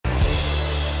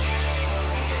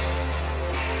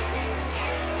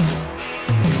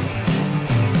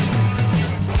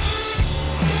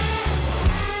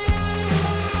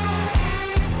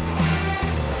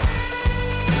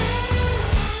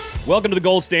Welcome to the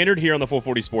Gold Standard here on the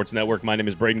 440 Sports Network. My name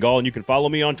is Braden Gall, and you can follow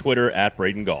me on Twitter at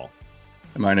Braden Gall.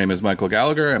 My name is Michael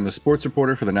Gallagher. I'm the sports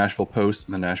reporter for the Nashville Post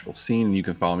and the Nashville Scene, and you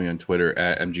can follow me on Twitter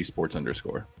at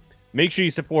mgsports_. Make sure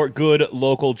you support good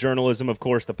local journalism. Of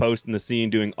course, the Post and the Scene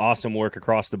doing awesome work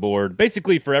across the board,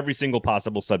 basically for every single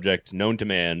possible subject known to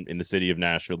man in the city of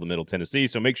Nashville, the Middle Tennessee.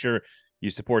 So make sure you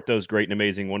support those great and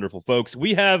amazing, wonderful folks.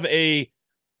 We have an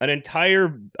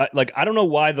entire, I don't know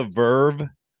why the verb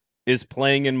is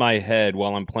playing in my head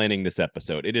while I'm planning this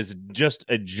episode. It is just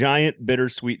a giant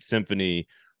bittersweet symphony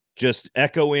just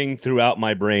echoing throughout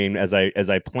my brain as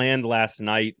I planned last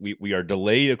night. We are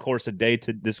delayed, of course, a day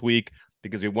to this week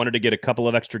because we wanted to get a couple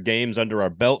of extra games under our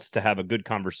belts to have a good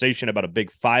conversation about a big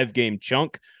 5-game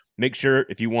chunk. Make sure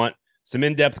if you want some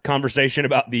in-depth conversation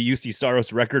about the UC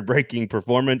Saros record-breaking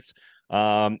performance,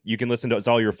 you can listen to It's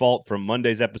All Your Fault from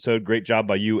Monday's episode. Great job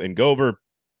by you and Gover.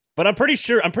 But I'm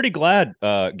pretty glad,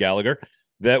 Gallagher,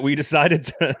 that we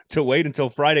decided to wait until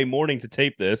Friday morning to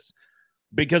tape this,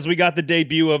 because we got the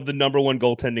debut of the number one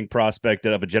goaltending prospect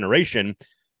of a generation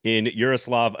in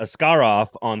Yaroslav Askarov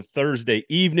on Thursday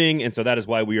evening, and so that is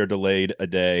why we are delayed a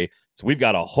day. So we've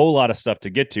got a whole lot of stuff to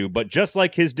get to, but just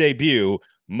like his debut,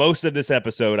 most of this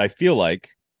episode, I feel like,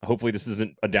 hopefully this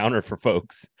isn't a downer for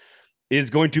folks, is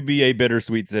going to be a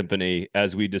bittersweet symphony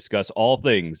as we discuss all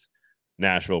things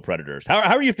Nashville Predators. How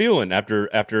are you feeling after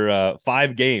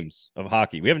 5 games of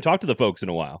hockey? We haven't talked to the folks in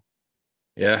a while.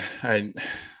 Yeah, I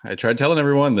tried telling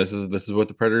everyone this is what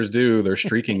the Predators do. They're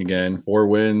streaking again, 4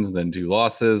 wins, then 2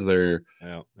 losses. They're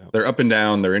up and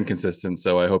down. They're inconsistent.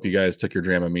 So I hope you guys took your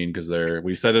Dramamine, because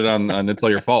we said it on It's All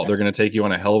Your Fault. They're going to take you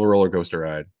on a hell of a roller coaster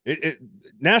ride.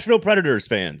 Nashville Predators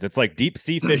fans, it's like deep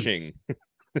sea fishing.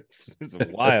 It's a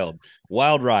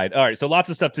wild ride. All right, so lots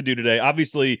of stuff to do today.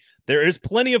 Obviously, there is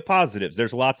plenty of positives.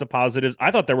 There's lots of positives.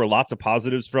 I thought there were lots of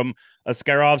positives from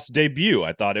Askarov's debut.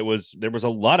 I thought there was a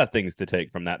lot of things to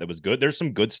take from that was good. There's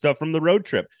some good stuff from the road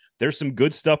trip. There's some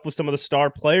good stuff with some of the star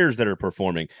players that are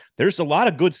performing. There's a lot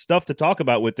of good stuff to talk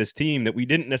about with this team that we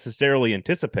didn't necessarily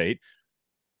anticipate.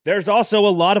 There's also a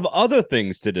lot of other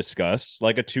things to discuss,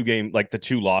 like the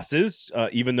 2 losses,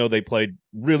 even though they played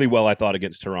really well, I thought,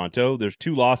 against Toronto. There's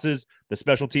 2 losses. The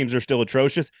special teams are still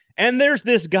atrocious. And there's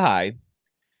this guy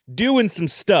doing some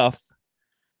stuff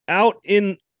out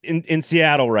in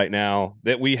Seattle right now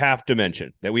that we have to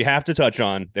mention, that we have to touch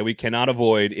on, that we cannot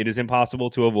avoid. It is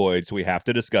impossible to avoid, so we have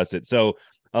to discuss it. So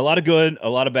a lot of good, a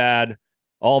lot of bad.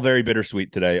 All very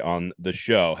bittersweet today on the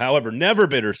show. However, never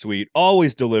bittersweet,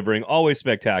 always delivering, always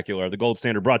spectacular. The Gold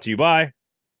Standard brought to you by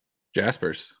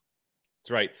Jaspers. That's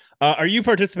right. Are you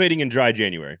participating in Dry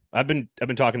January? I've been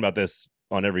talking about this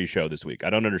on every show this week.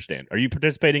 I don't understand. Are you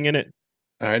participating in it?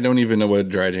 I don't even know what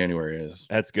Dry January is.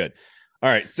 That's good. All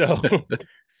right. So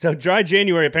Dry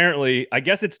January, apparently, I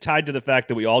guess it's tied to the fact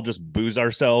that we all just booze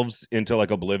ourselves into like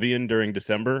oblivion during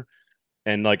December.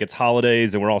 And like it's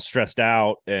holidays and we're all stressed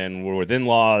out and we're with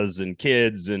in-laws and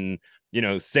kids, and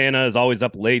Santa is always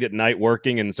up late at night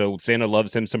working, and so Santa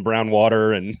loves him some brown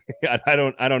water, and I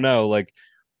don't know, like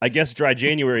I guess Dry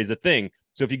January is a thing.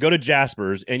 So if you go to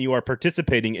Jaspers and you are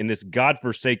participating in this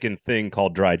godforsaken thing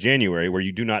called Dry January, where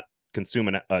you do not consume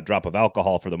a drop of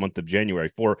alcohol for the month of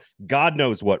January for God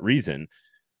knows what reason,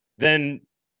 then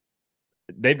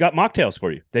they've got mocktails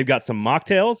for you. They've got some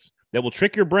mocktails that will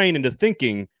trick your brain into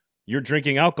thinking you're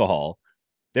drinking alcohol.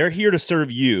 They're here to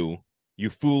serve you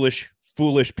foolish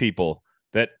people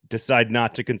that decide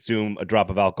not to consume a drop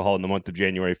of alcohol in the month of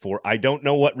January for I don't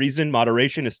know what reason.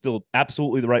 Moderation is still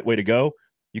absolutely the right way to go.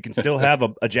 You can still have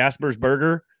a Jasper's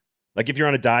burger. Like if you're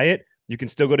on a diet, you can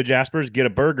still go to Jasper's, get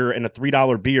a burger and a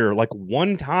 $3 beer like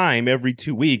one time every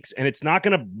 2 weeks, and it's not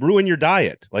going to ruin your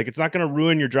diet. Like it's not going to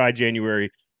ruin your Dry January.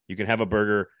 You can have a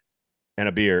burger and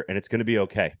a beer, and it's going to be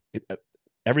okay.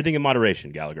 Everything in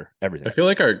moderation, Gallagher. Everything. I feel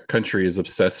like our country is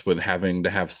obsessed with having to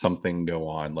have something go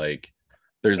on. Like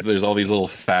there's all these little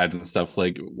fads and stuff.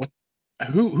 Like what?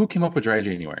 Who came up with Dry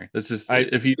January? That's just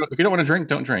if you don't want to drink,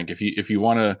 don't drink. If you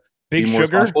want to be more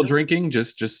responsible drinking,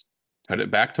 just cut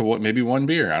it back to maybe 1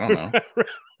 beer. I don't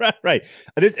know. Right.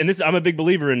 This I'm a big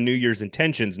believer in New Year's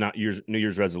intentions, not New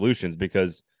Year's resolutions,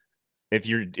 because if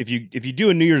you do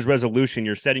a New Year's resolution,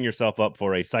 you're setting yourself up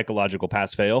for a psychological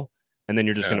pass fail. And then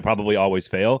you're just going to probably always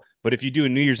fail. But if you do a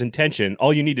New Year's intention,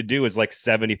 all you need to do is like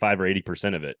 75 or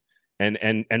 80% of it.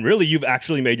 And really, you've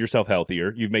actually made yourself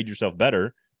healthier. You've made yourself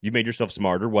better. You've made yourself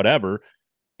smarter, whatever.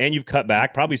 And you've cut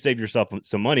back, probably saved yourself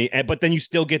some money. But then you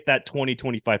still get that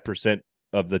 20-25%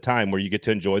 of the time where you get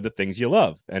to enjoy the things you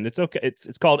love. And it's okay.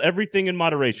 It's called everything in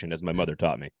moderation, as my mother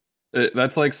taught me.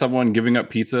 That's like someone giving up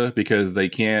pizza because they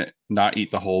can't not eat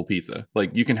the whole pizza.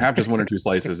 Like you can have just one or two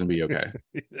slices and be okay.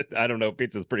 I don't know.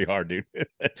 Pizza's pretty hard, dude.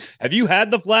 Have you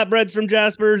had the flatbreads from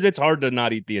Jasper's? It's hard to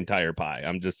not eat the entire pie.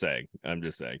 I'm just saying.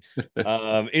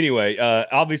 Anyway,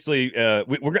 obviously,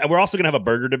 we're also gonna have a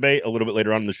burger debate a little bit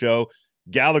later on in the show.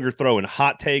 Gallagher throwing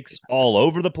hot takes all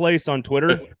over the place on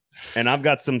Twitter. And I've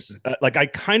got some, I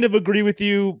kind of agree with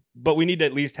you, but we need to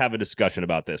at least have a discussion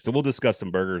about this. So we'll discuss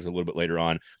some burgers a little bit later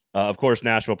on. Of course,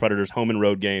 Nashville Predators home and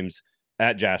road games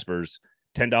at Jasper's,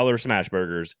 $10 smash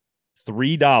burgers,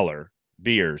 $3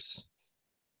 beers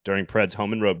during Preds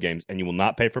home and road games, and you will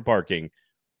not pay for parking.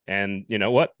 And you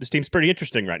know what? This team's pretty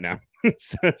interesting right now.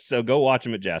 so go watch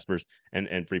them at Jasper's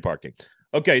and free parking.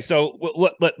 Okay, so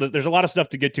there's a lot of stuff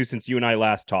to get to since you and I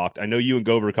last talked. I know you and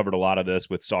Gover covered a lot of this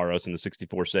with Saros and the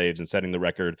 64 saves and setting the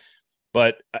record,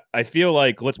 but I feel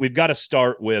like we've got to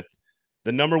start with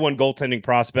the number one goaltending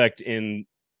prospect in,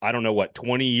 I don't know what,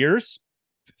 20 years,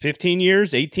 15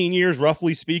 years, 18 years,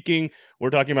 roughly speaking. We're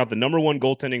talking about the number one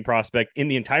goaltending prospect in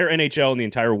the entire NHL and the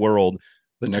entire world.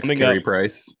 The next Carey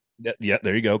Price. Yeah,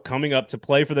 there you go. Coming up to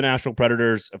play for the Nashville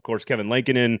Predators. Of course, Kevin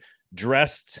Lankinen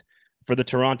dressed for the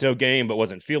Toronto game, but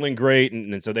wasn't feeling great.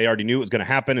 And so they already knew it was going to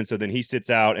happen. And so then he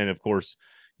sits out. And of course,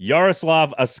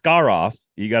 Yaroslav Askarov,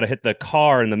 you got to hit the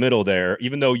car in the middle there,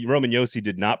 even though Roman Josi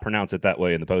did not pronounce it that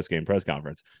way in the post-game press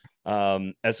conference.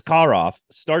 Askarov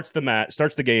starts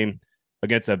the game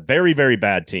against a very, very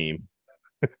bad team.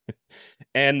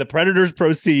 And the Predators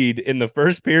proceed in the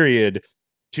first period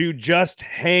to just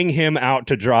hang him out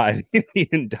to dry the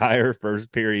entire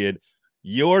first period.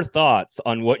 Your thoughts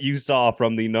on what you saw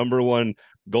from the number one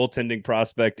goaltending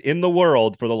prospect in the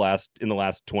world in the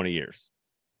last 20 years?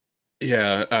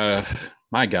 Yeah,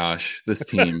 my gosh, this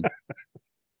team.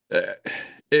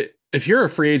 If you're a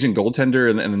free agent goaltender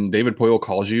and David Poile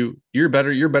calls you, you're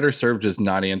better served just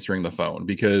not answering the phone,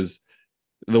 because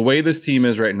the way this team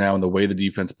is right now and the way the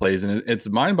defense plays, and it's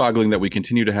mind-boggling that we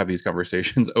continue to have these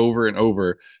conversations over and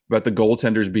over about the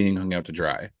goaltenders being hung out to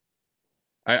dry.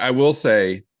 I will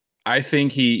say, I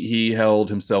think he held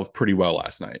himself pretty well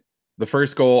last night. The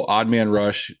first goal, odd man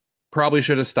rush, probably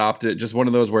should have stopped it. Just one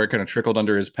of those where it kind of trickled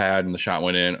under his pad and the shot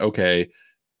went in. Okay,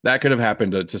 that could have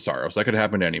happened to Saros. That could have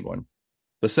happened to anyone.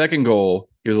 The second goal,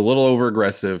 he was a little over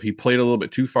aggressive. He played a little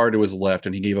bit too far to his left,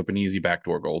 and he gave up an easy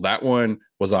backdoor goal. That one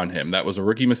was on him. That was a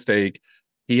rookie mistake.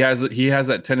 He has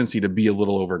that tendency to be a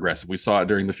little over aggressive. We saw it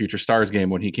during the Future Stars game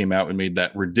when he came out and made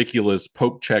that ridiculous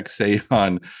poke check save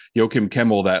on Joachim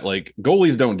Kemmel. That, like,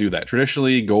 goalies don't do that.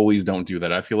 Traditionally, goalies don't do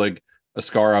that. I feel like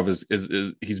Askarov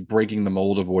is he's breaking the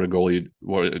mold of what a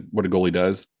goalie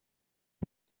does.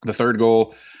 The third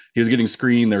goal, he was getting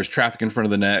screened. There was traffic in front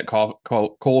of the net. Cole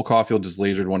Caulfield just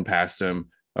lasered one past him.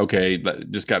 Okay,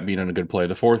 that just got beat on a good play.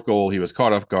 The fourth goal, he was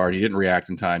caught off guard. He didn't react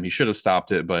in time. He should have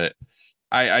stopped it, but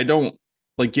I don't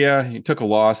like. Yeah, he took a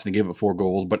loss and he gave up 4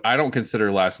 goals, but I don't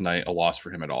consider last night a loss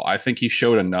for him at all. I think he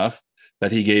showed enough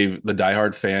that he gave the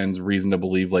diehard fans reason to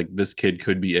believe like this kid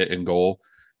could be it in goal.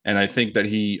 And I think that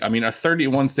a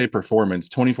 31 save performance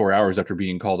 24 hours after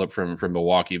being called up from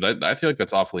Milwaukee, I feel like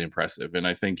that's awfully impressive. And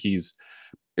I think it's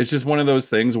just one of those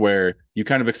things where you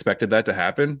kind of expected that to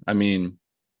happen. I mean,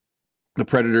 the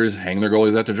Predators hang their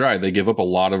goalies out to dry. They give up a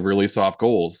lot of really soft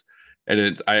goals.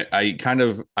 And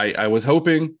I was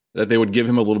hoping that they would give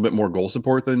him a little bit more goal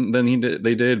support than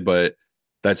they did, but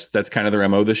that's kind of their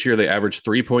MO this year. They averaged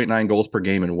 3.9 goals per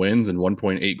game in wins and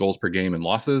 1.8 goals per game in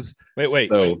losses.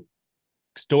 Wait.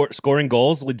 Scoring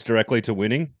goals leads directly to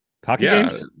winning hockey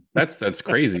games? That's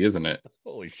crazy, isn't it?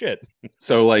 Holy shit.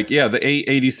 So, the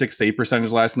 886 save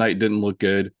percentage last night didn't look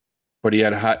good, but he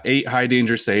had 8 high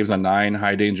danger saves on 9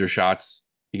 high danger shots.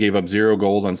 He gave up 0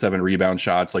 goals on 7 rebound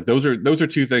shots. Like those are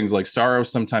two things. Like Saros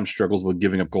sometimes struggles with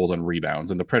giving up goals on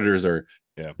rebounds, and the Predators are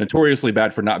notoriously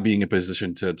bad for not being in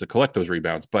position to collect those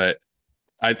rebounds. But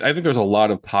I think there's a lot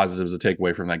of positives to take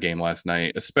away from that game last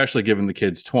night, especially given the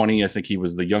kid's 20. I think he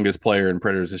was the youngest player in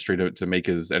Predators history to make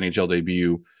his NHL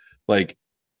debut. Like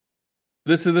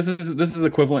this is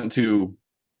equivalent to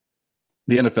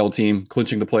the NFL team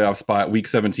clinching the playoff spot week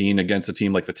 17 against a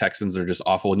team like the Texans that are just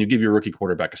awful, and you give your rookie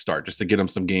quarterback a start just to get him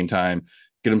some game time,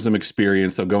 get him some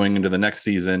experience. So going into the next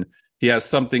season, he has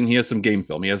some game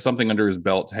film. He has something under his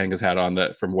belt to hang his hat on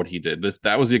that from what he did.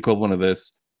 That was the equivalent of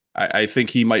this. I think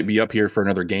he might be up here for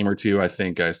another game or two. I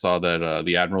think I saw that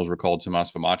the Admirals recalled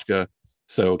Tomas Vamachka.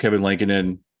 So Kevin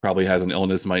Lankinen probably has an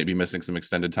illness, might be missing some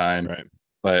extended time. Right.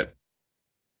 But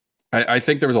I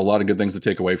think there was a lot of good things to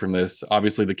take away from this.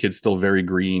 Obviously, the kid's still very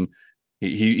green.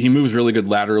 He moves really good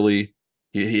laterally.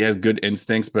 he has good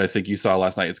instincts, but I think you saw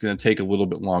last night it's going to take a little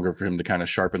bit longer for him to kind of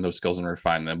sharpen those skills and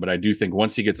refine them. But I do think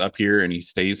once he gets up here and he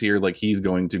stays here, like he's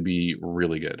going to be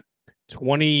really good.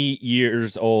 20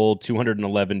 years old,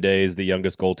 211 days, the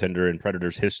youngest goaltender in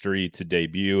Predators history to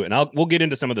debut. And we'll get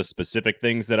into some of the specific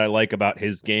things that I like about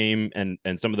his game and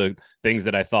some of the things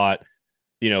that I thought,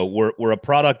 were a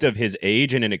product of his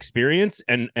age and inexperience,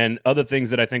 and other things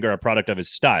that I think are a product of his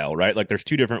style, right? Like there's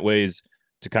two different ways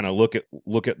to kind of look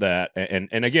at that.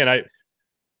 And again,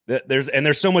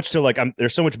 there's so much to like.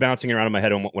 There's so much bouncing around in my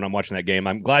head when I'm watching that game.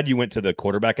 I'm glad you went to the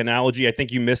quarterback analogy. I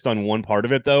think you missed on one part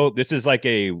of it though. This is like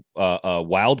a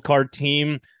wild card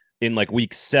team in like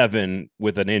week 7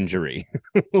 with an injury.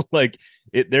 Like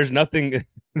there's nothing.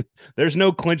 There's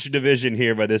no clinch division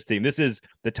here by this team. This is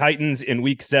the Titans in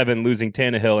week 7 losing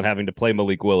Tannehill and having to play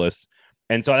Malik Willis.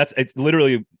 And so it's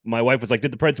literally, my wife was like,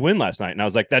 "Did the Preds win last night?" And I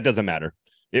was like, "That doesn't matter.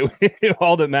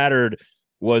 All that mattered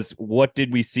was what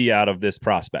did we see out of this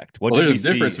prospect? There's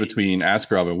a difference between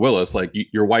Askarov and Willis. Like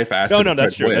your wife asked. No,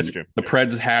 that's true. That's true. The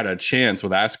Preds had a chance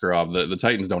with Askarov. The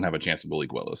Titans don't have a chance with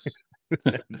Malik Willis.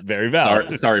 Very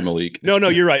valid. Sorry, Malik. No,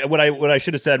 you're right. What I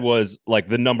should have said was like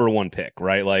the number 1 pick,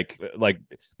 right? Like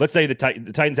let's say the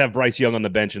Titans have Bryce Young on the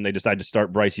bench and they decide to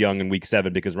start Bryce Young in week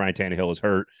 7 because Ryan Tannehill is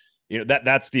hurt.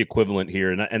 That's the equivalent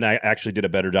here, and I actually did a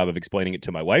better job of explaining it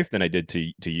to my wife than I did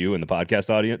to you and the podcast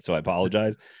audience, so I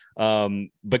apologize.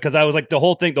 Because I was like, the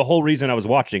whole reason I was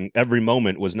watching every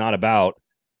moment was not about,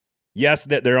 yes,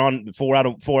 that they're on 4 out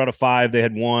of 5 they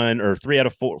had won, or 3 out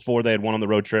of 4 they had won on the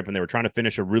road trip, and they were trying to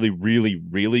finish a really, really,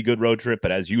 really good road trip,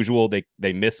 but as usual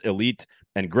they miss elite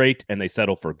and great and they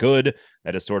settle for good.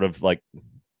 That is sort of like,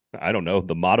 I don't know,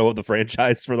 the motto of the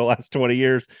franchise for the last 20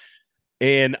 years.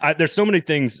 And there's so many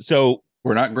things. So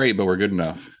we're not great, but we're good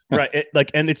enough. Right.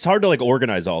 And it's hard to like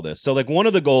organize all this. So like one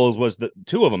of the goals was that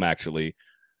 2 of them actually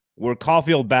were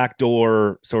Caulfield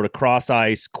backdoor, sort of cross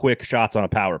ice, quick shots on a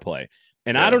power play.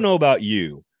 And yeah. I don't know about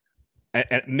you.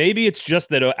 And maybe it's just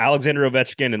that Alexander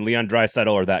Ovechkin and Leon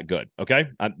Draisaitl are that good. Okay.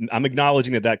 I'm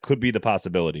acknowledging that could be the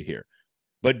possibility here.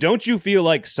 But don't you feel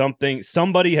like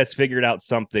somebody has figured out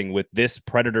something with this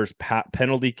Predators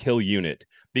penalty kill unit?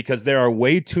 Because there are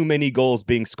way too many goals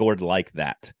being scored like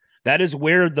that. That is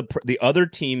where the other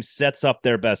team sets up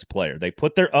their best player. They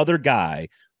put their other guy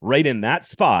right in that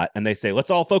spot, and they say, let's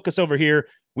all focus over here.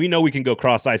 We know we can go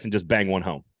cross ice and just bang one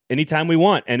home anytime we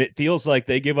want. And it feels like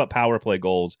they give up power play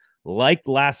goals like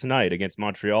last night against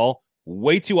Montreal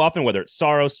way too often, whether it's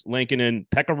Saros, Lankinen,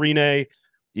 Pekka Rinne,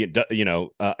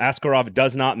 Askarov,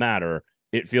 does not matter.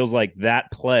 It feels like that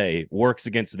play works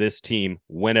against this team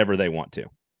whenever they want to.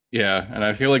 Yeah, and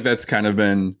I feel like that's kind of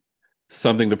been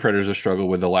something the Predators have struggled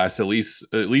with the last, at least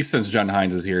since John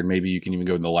Hines is here, and maybe you can even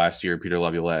go in the last year, Peter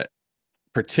Laviolette.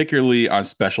 Particularly on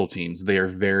special teams, they are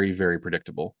very, very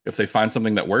predictable. If they find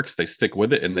something that works, they stick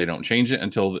with it and they don't change it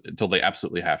until they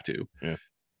absolutely have to. Yeah.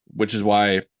 Which is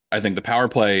why I think the power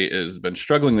play has been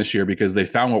struggling this year, because they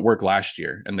found what worked last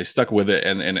year and they stuck with it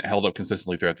and it held up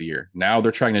consistently throughout the year. Now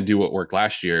they're trying to do what worked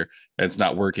last year and it's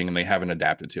not working and they haven't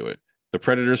adapted to it. The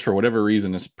Predators, for whatever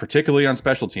reason, is particularly on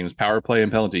special teams, power play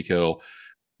and penalty kill.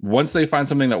 Once they find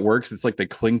something that works, it's like they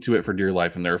cling to it for dear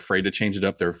life and they're afraid to change it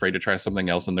up. They're afraid to try something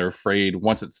else. And they're afraid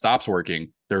once it stops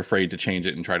working, they're afraid to change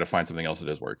it and try to find something else that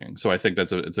is working. So I think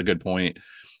it's a good point.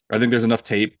 I think there's enough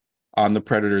tape on the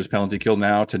Predators penalty kill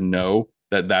now to know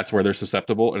that that's where they're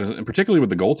susceptible. And particularly with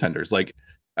the goaltenders, like,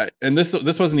 and this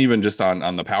wasn't even just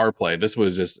on the power play. This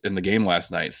was just in the game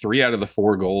last night. 3 out of the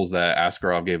 4 goals that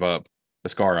Askarov,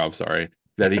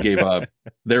 that he gave up,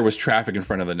 there was traffic in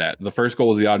front of the net. The first goal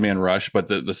was the odd man rush, but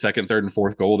the second, third, and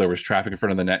fourth goal, there was traffic in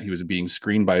front of the net. He was being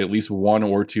screened by at least 1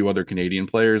 or 2 other Canadian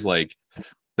players. Like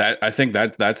that, I think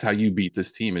that's how you beat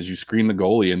this team, is you screen the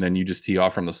goalie and then you just tee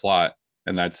off from the slot.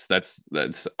 And that's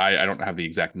I don't have the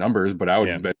exact numbers, but I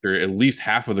would bet at least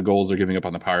half of the goals they're giving up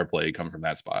on the power play come from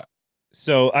that spot.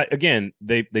 So again,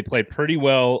 they played pretty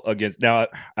well against. Now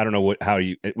I don't know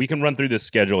we can run through this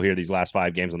schedule here, these last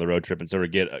 5 games on the road trip, and sort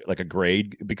of get like a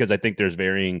grade, because I think there's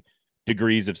varying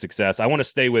degrees of success. I want to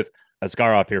stay with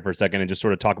Askarov here for a second and just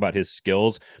sort of talk about his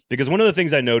skills, because one of the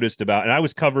things I noticed about, and I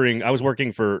was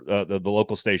working for the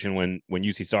local station when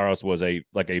UC Saros was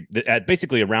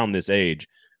basically around this age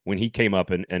when he came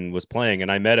up and was playing, and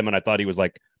I met him and I thought he was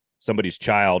like somebody's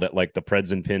child at like the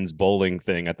Preds and Pins bowling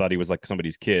thing. I thought he was like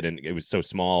somebody's kid, and it was so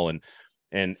small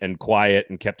and quiet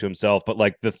and kept to himself. But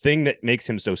like the thing that makes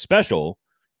him so special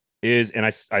is, and I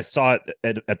saw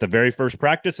it at the very first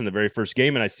practice in the very first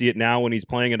game, and I see it now when he's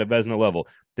playing at a Vezina level.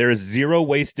 There is 0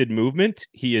 wasted movement.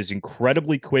 He is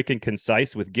incredibly quick and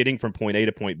concise with getting from point A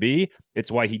to point B.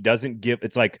 It's why he doesn't give.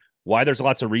 It's like why there's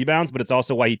lots of rebounds, but it's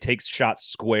also why he takes shots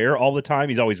square all the time.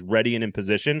 He's always ready and in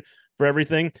position for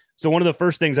everything. So one of the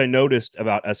first things I noticed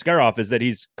about Askarov is that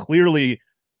he's clearly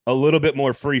a little bit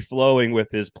more free flowing with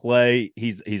his play.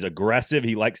 He's aggressive.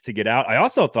 He likes to get out. I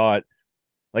also thought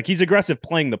like he's aggressive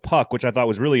playing the puck, which I thought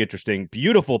was really interesting.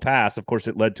 Beautiful pass. Of course,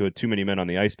 it led to a too many men on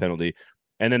the ice penalty.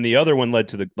 And then the other one led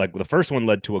to the first one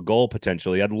led to a goal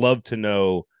potentially. I'd love to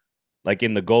know, like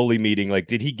in the goalie meeting, like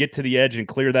did he get to the edge and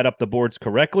clear that up the boards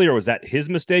correctly, or was that his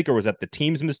mistake, or was that the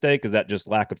team's mistake? Is that just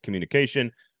lack of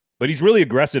communication? But he's really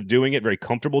aggressive doing it, very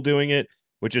comfortable doing it,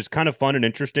 which is kind of fun and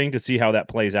interesting to see how that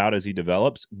plays out as he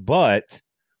develops. But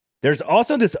there's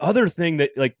also this other thing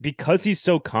that, like, because he's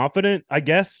so confident, I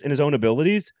guess, in his own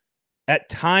abilities, at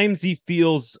times he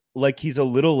feels like he's a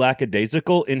little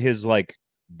lackadaisical in his like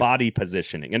body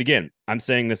positioning. And again, I'm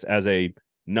saying this as a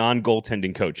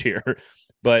non-goaltending coach here,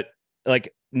 but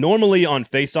like normally on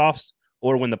faceoffs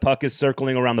or when the puck is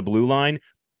circling around the blue line,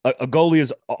 a goalie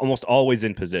is almost always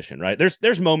in position, right?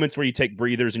 There's moments where you take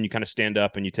breathers and you kind of stand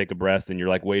up and you take a breath and you're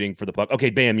like waiting for the puck. Okay,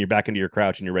 bam, you're back into your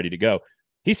crouch and you're ready to go.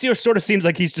 He sort of seems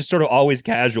like he's just sort of always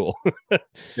casual.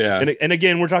 Yeah. And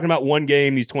again, we're talking about one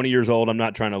game. He's 20 years old. I'm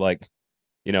not trying to like,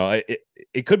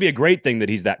 it could be a great thing that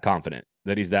he's that confident,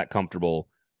 that he's that comfortable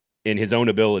in his own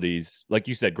abilities. Like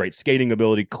you said, great skating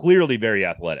ability, clearly very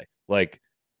athletic. Like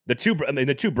the two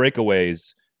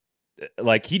breakaways,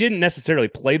 like he didn't necessarily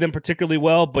play them particularly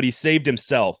well, but he saved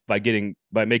himself by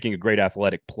making a great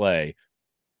athletic play.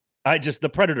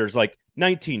 The Predators, like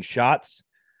 19 shots,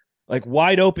 like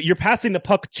wide open. You're passing the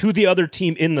puck to the other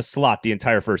team in the slot the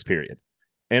entire first period.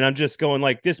 And I'm just going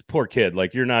like, this poor kid,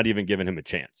 like you're not even giving him a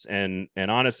chance. And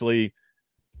honestly,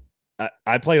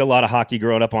 I played a lot of hockey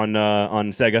growing up on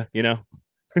Sega,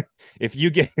 if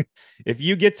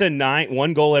you get to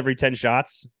one goal every 10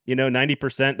 shots,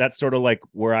 90%, that's sort of like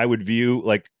where I would view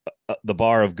like the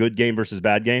bar of good game versus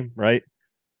bad game, right?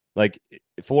 Like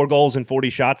 4 goals and 40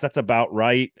 shots, that's about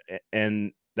right.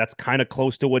 And that's kind of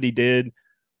close to what he did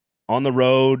on the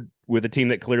road with a team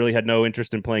that clearly had no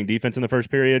interest in playing defense in the first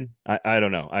period. I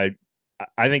don't know.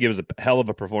 I think it was a hell of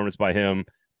a performance by him,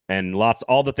 and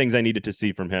all the things I needed to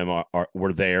see from him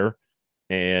were there.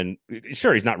 And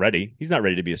sure, he's not ready. He's not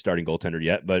ready to be a starting goaltender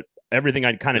yet, but everything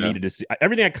I kind of needed to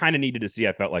see,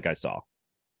 I felt like I saw.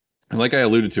 And like I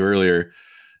alluded to earlier,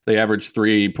 they average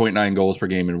 3.9 goals per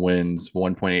game in wins,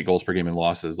 1.8 goals per game in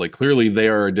losses. Like clearly they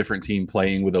are a different team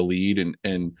playing with a lead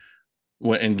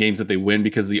and games that they win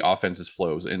because the offenses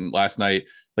flows. And last night,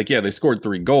 like, yeah, they scored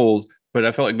 3 goals, but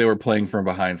I felt like they were playing from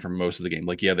behind for most of the game.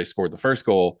 Like, yeah, they scored the first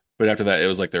goal, but after that, it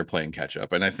was like they're playing catch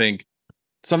up. And I think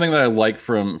something that I liked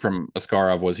from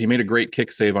Askarov was he made a great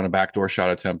kick save on a backdoor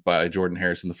shot attempt by Jordan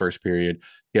Harris in the first period.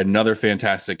 He had another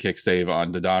fantastic kick save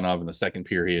on Dodonov in the second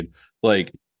period.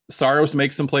 Like, Saros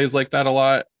makes some plays like that a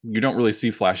lot. You don't really see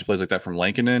flashy plays like that from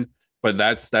Lankinen, but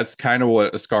that's kind of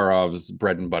what Askarov's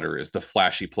bread and butter is: the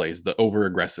flashy plays, the over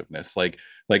aggressiveness. Like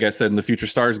I said in the Future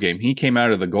Stars game, he came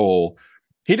out of the goal.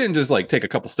 He didn't just like take a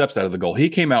couple steps out of the goal. He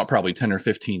came out probably 10 or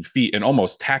 15 feet and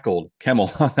almost tackled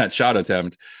Kemmel on that shot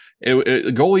attempt.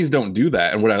 Goalies don't do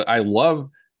that. And what I love,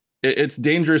 it's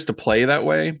dangerous to play that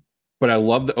way, but I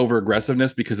love the over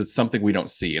aggressiveness because it's something we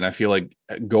don't see. And I feel like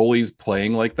goalies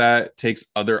playing like that takes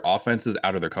other offenses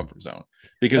out of their comfort zone.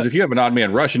 Because if you have an odd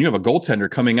man rush and you have a goaltender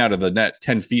coming out of the net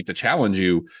 10 feet to challenge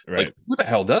you, right, like who the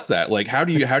hell does that? Like, how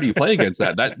do you play against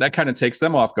that? That kind of takes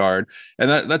them off guard.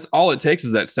 And that's all it takes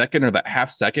is that second or that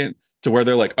half second to where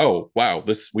they're like, oh, wow,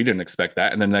 we didn't expect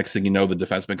that. And then next thing you know, the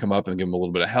defensemen come up and give him a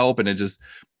little bit of help. And it just,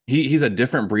 he's a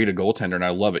different breed of goaltender, and I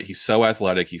love it. He's so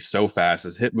athletic. He's so fast.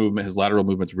 His hip movement, his lateral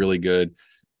movement's really good.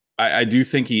 I do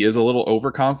think he is a little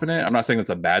overconfident. I'm not saying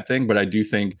that's a bad thing, but I do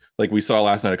think, like we saw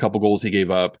last night, a couple goals he gave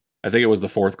up. I think it was the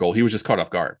 4th goal. He was just caught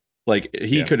off guard. Like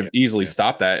he could have easily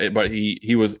stopped that, but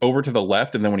he was over to the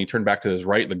left, and then when he turned back to his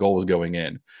right, the goal was going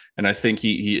in. And I think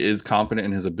he is confident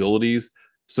in his abilities.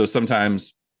 So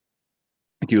sometimes,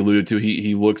 like you alluded to,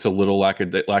 he looks a little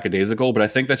lackadaisical, but I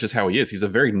think that's just how he is. He's a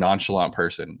very nonchalant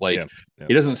person. Like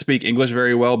he doesn't speak English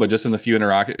very well, but just in the few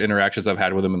interactions I've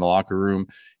had with him in the locker room,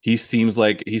 he seems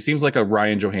like a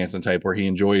Ryan Johansson type where he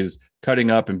enjoys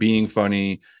cutting up and being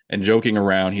funny and joking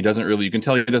around. You can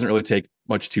tell he doesn't really take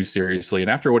much too seriously. And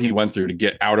after what he went through to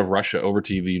get out of Russia over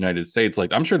to the United States,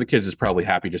 like I'm sure the kid's is probably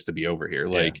happy just to be over here.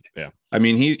 Like, I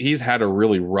mean, he's had a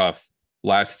really rough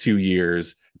last 2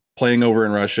 years playing over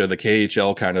in Russia, the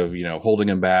KHL kind of, holding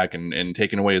him back and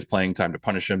taking away his playing time to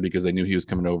punish him because they knew he was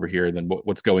coming over here. And then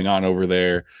what's going on over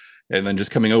there, and then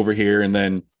just coming over here, and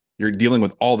then you're dealing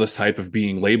with all this hype of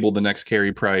being labeled the next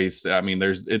Carey Price. I mean,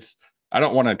 I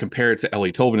don't want to compare it to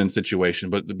Ellie Tolvanen's situation,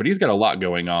 but he's got a lot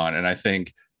going on. And I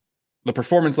think the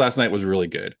performance last night was really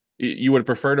good. You would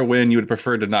prefer to win. You would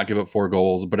prefer to not give up 4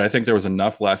 goals, but I think there was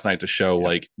enough last night to show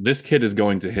like this kid is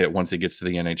going to hit once he gets to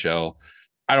the NHL.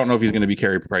 I don't know if he's going to be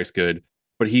Carey Price good,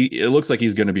 but it looks like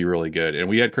he's going to be really good. And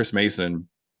we had Chris Mason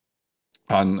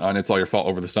on It's All Your Fault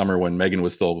over the summer when Megan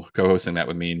was still co-hosting that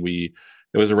with me, and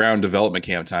it was around development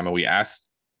camp time, and we asked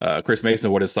Chris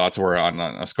Mason what his thoughts were on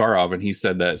Askarov, and he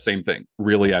said that same thing.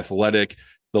 Really athletic,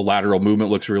 the lateral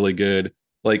movement looks really good.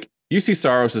 Like UC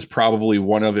Saros is probably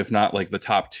one of, if not like the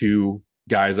top 2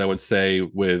 guys, I would say,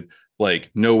 with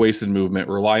like no wasted movement,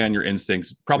 rely on your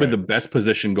instincts, probably the best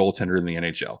position goaltender in the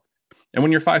NHL. And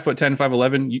when you're 5'10",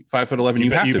 5'11", 5'11",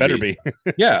 you have to better be.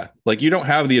 Yeah, like you don't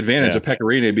have the advantage of Pekka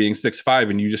Rinne being 6'5",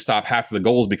 and you just stop half of the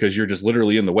goals because you're just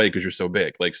literally in the way because you're so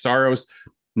big. Like Saros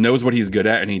knows what he's good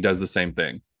at, and he does the same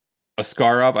thing.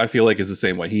 Askarov, I feel like, is the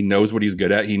same way. He knows what he's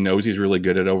good at. He knows he's really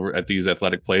good at these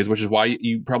athletic plays, which is why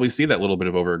you probably see that little bit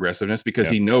of over aggressiveness, because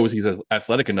he knows he's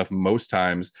athletic enough most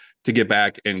times to get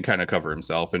back and kind of cover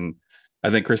himself. And I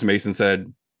think Chris Mason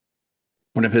said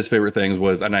one of his favorite things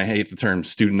was, and I hate the term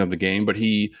student of the game, but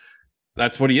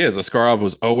that's what he is. Askarov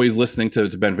was always listening to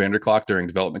Ben Vanderklok during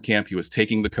development camp. He was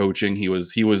taking the coaching. He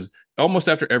was almost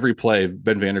after every play,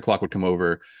 Ben Vanderklok would come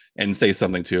over and say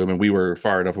something to him, and we were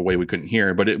far enough away we couldn't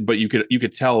hear. But you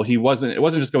could tell it wasn't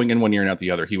just going in one ear and out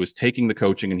the other. He was taking the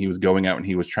coaching, and he was going out and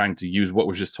he was trying to use what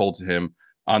was just told to him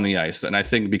on the ice. And I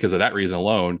think because of that reason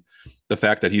alone, the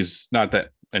fact that he's not that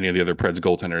any of the other Preds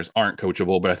goaltenders aren't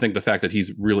coachable, but I think the fact that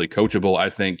he's really coachable, I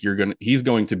think he's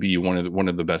going to be one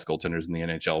of the best goaltenders in the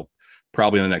NHL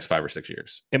probably in the next 5 or 6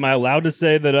 years. Am I allowed to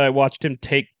say that I watched him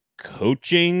take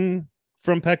coaching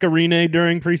from Pekka Rinne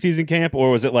during preseason camp,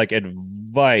 or was it like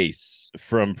advice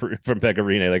from Pekka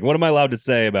Rinne? Like, what am I allowed to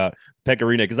say about Pekka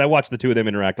Rinne? Because I watched the two of them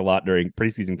interact a lot during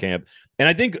preseason camp, and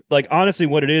I think, like, honestly,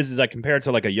 what it is I compare it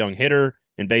to like a young hitter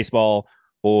in baseball,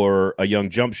 or a young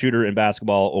jump shooter in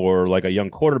basketball, or like a young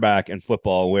quarterback in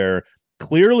football, where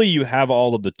clearly you have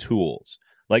all of the tools.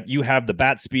 Like, you have the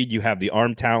bat speed, you have the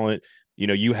arm talent,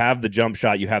 you have the jump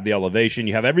shot, you have the elevation,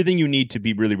 you have everything you need to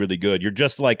be really, really good. You're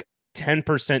just like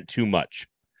 10% too much.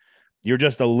 You're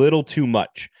just a little too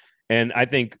much. And I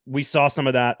think we saw some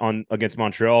of that against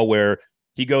Montreal, where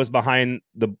he goes behind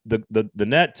the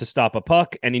net to stop a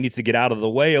puck, and he needs to get out of the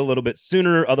way a little bit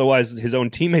sooner. Otherwise, his own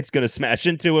teammate's going to smash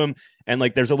into him. And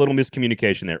like, there's a little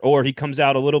miscommunication there. Or he comes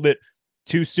out a little bit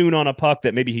too soon on a puck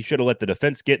that maybe he should have let the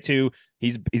defense get to.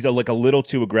 He's like a little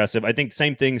too aggressive. I think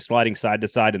same thing sliding side to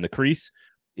side in the crease.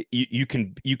 You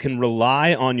can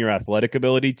rely on your athletic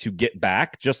ability to get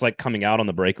back, just like coming out on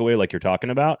the breakaway, like you're talking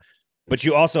about. But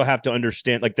you also have to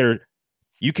understand, like,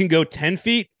 you can go 10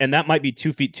 feet, and that might be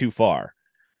 2 feet too far.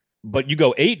 But you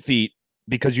go 8 feet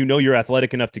because you're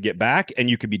athletic enough to get back, and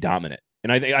you could be dominant.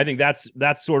 And I think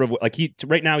that's sort of like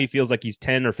right now he feels like he's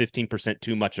 10 or 15%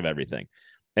 too much of everything.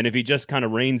 And if he just kind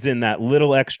of reins in that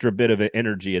little extra bit of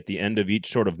energy at the end of each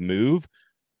sort of move,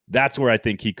 that's where I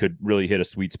think he could really hit a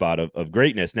sweet spot of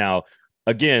greatness. Now,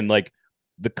 again, like,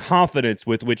 the confidence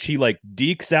with which he like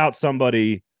dekes out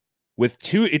somebody with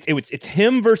it's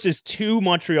him versus 2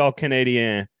 Montreal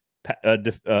Canadiens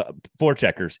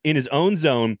forecheckers in his own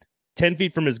zone, 10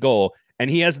 feet from his goal, and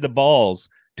he has the balls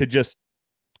to just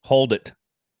hold it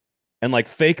and like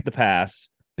fake the pass,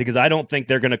 because I don't think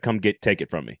they're going to come take it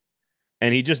from me.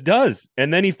 And he just does.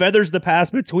 And then he feathers the pass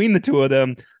between the two of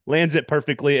them, lands it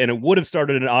perfectly, and it would have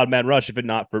started an odd man rush if it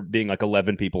not for being like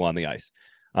 11 people on the ice,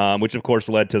 which of course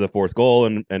led to the 4th goal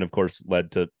and of course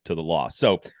led to the loss.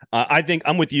 So I think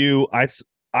I'm with you.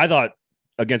 I thought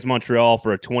against Montreal,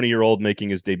 for a 20-year-old making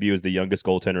his debut as the youngest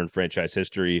goaltender in franchise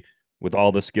history with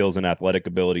all the skills and athletic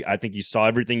ability, I think you saw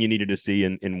everything you needed to see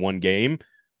in one game.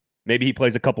 Maybe he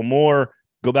plays a couple more,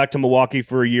 go back to Milwaukee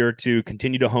for a year or two,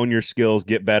 continue to hone your skills,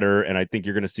 get better, and I think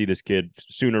you're going to see this kid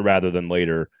sooner rather than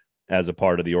later as a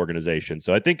part of the organization.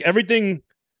 So I think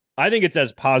it's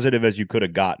as positive as you could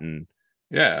have gotten.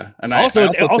 Yeah, and also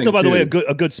by the way,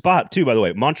 a good spot too. By the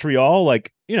way, Montreal,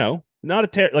 like,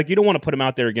 not like, you don't want to put them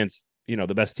out there against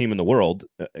the best team in the world,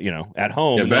 at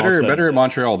home. Yeah, better in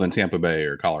Montreal than Tampa Bay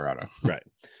or Colorado.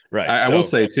 Right. I will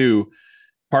say too,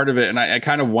 part of it, and I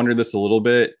kind of wonder this a little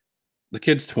bit. The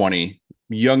kid's 20,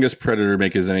 youngest Predator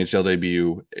make his NHL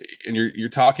debut, and you're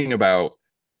talking about,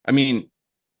 I mean,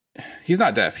 he's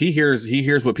not deaf. He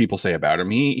hears what people say about him.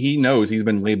 He knows he's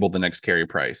been labeled the next Carey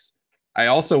Price. I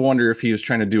also wonder if he was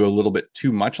trying to do a little bit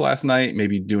too much last night,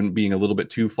 maybe being a little bit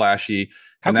too flashy.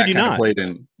 How could you not?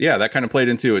 That kind of played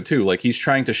into it too. Like, he's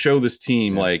trying to show this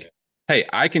team, like, hey,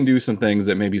 I can do some things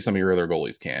that maybe some of your other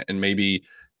goalies can't. And maybe,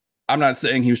 I'm not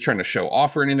saying he was trying to show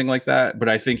off or anything like that, but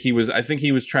I think he was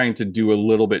trying to do a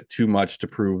little bit too much to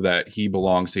prove that he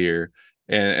belongs here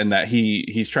and that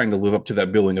he's trying to live up to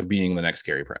that billing of being the next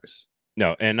Carey Price.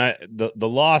 No, and the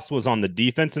loss was on the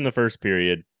defense in the first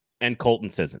period and Colton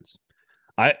Sissons.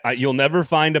 You'll never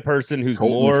find a person who's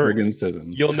Colton more friggin'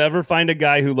 Sissons. You'll never find a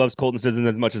guy who loves Colton Sissons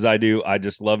as much as I do. I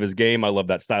just love his game. I love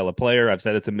that style of player. I've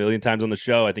said this a million times on the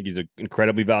show. I think he's an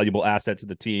incredibly valuable asset to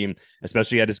the team,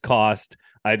 especially at his cost.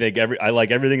 I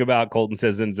like everything about Colton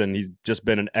Sissons, and he's just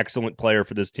been an excellent player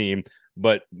for this team.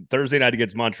 But Thursday night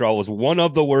against Montreal was one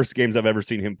of the worst games I've ever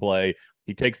seen him play.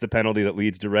 He takes the penalty that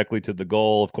leads directly to the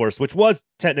goal, of course, which was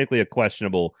technically a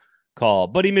questionable call,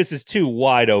 but he misses two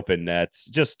wide open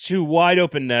nets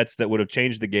that would have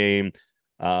changed the game.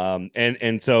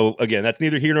 And so again, that's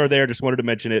neither here nor there. Just wanted to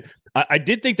mention it. I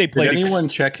did think they played. Did anyone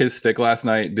check his stick last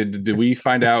night? Did we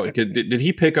find out? Did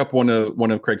he pick up one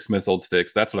of Craig Smith's old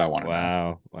sticks? That's what I want to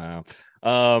know.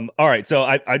 Wow. All right. So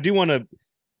I do want to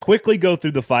quickly go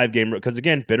through the 5-game, because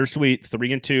again, Bittersweet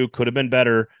 3-2 could have been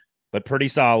better, but pretty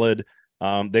solid.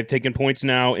 They've taken points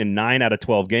now in 9 out of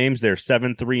 12 games. They're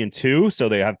 7-3-2, so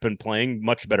they have been playing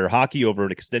much better hockey over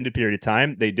an extended period of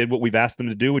time. They did what we've asked them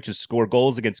to do, which is score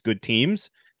goals against good teams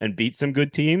and beat some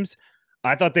good teams.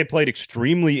 I thought they played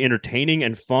extremely entertaining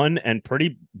and fun and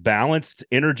pretty balanced,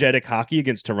 energetic hockey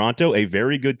against Toronto, a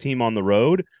very good team on the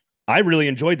road. I really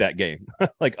enjoyed that game.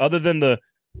 Like, other than the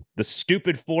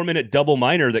stupid 4-minute double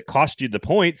minor that cost you the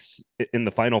points in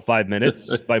the final 5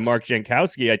 minutes by Mark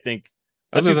Jankowski, I think.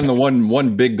 Other than the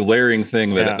one big glaring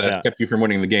thing that kept you from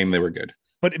winning the game, they were good.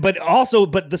 But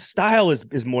the style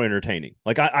is more entertaining.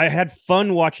 Like, I had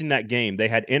fun watching that game. They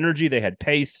had energy, they had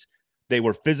pace, they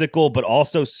were physical, but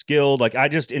also skilled. Like, I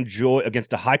just enjoy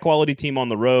against a high quality team on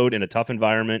the road in a tough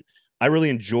environment. I really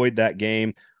enjoyed that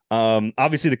game.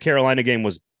 Obviously, the Carolina game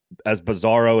was as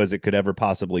bizarro as it could ever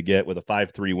possibly get with a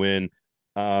 5-3 win.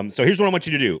 So here's what I want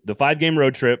you to do: the 5-game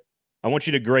road trip. I want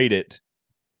you to grade it,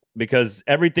 because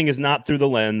everything is not through the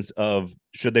lens of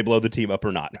should they blow the team up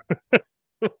or not.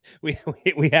 we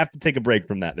have to take a break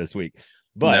from that this week.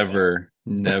 But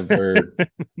never.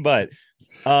 But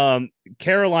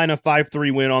Carolina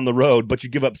 5-3 win on the road, but you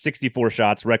give up 64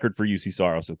 shots, record for UC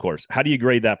Saros, of course. How do you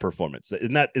grade that performance?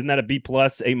 Isn't that a B+,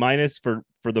 A-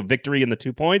 for the victory and the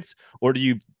 2 points, or do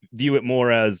you view it more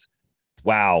as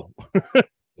wow?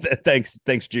 Thanks,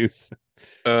 Juice.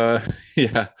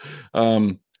 Yeah.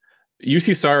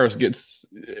 UC Saros gets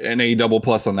an A++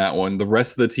 on that one. The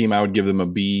rest of the team, I would give them a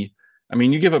B. I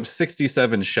mean, you give up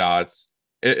 67 shots.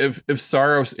 If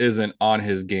Saros isn't on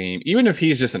his game, even if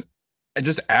he's just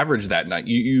average that night,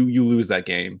 you lose that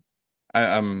game.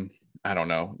 I don't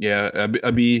know. Yeah,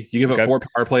 a B. You give up 4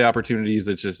 power play opportunities.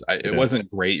 It's just it wasn't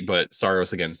great, but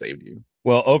Saros again saved you.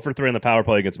 Well, 0 for 3 on the power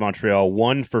play against Montreal,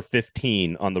 1 for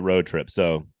 15 on the road trip.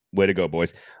 So way to go,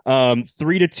 boys.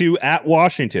 3-2 at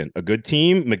Washington, a good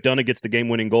team. McDonough gets the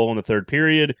game-winning goal in the third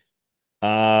period.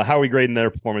 How are we grading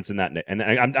their performance in that? And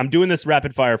I'm doing this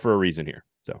rapid fire for a reason here.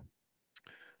 So,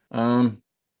 I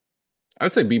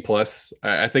would say B+.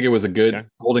 I think it was a good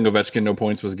holding Ovechkin. No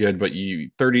points was good, but you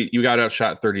got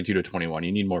outshot 32-21.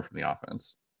 You need more from the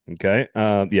offense. Okay.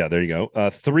 Yeah, there you go.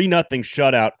 3-0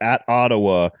 shutout at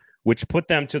Ottawa, which put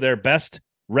them to their best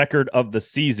record of the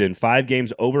season. 5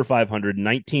 games over 500,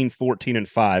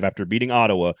 19-14-5 after beating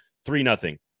Ottawa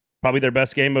 3-0. Probably their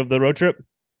best game of the road trip.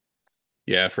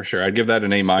 Yeah, for sure. I'd give that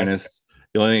an A-. The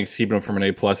only thing keeping them from an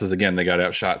A+ is, again, they got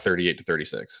outshot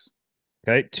 38-36.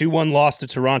 Okay. 2-1 loss to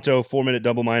Toronto, 4-minute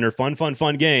double minor. Fun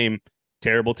game.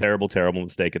 Terrible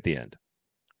mistake at the end.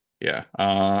 Yeah.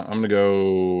 I'm going to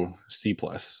go C+.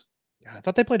 I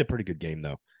thought they played a pretty good game,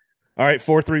 though. All right,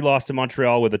 4-3 loss to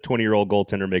Montreal with a 20-year-old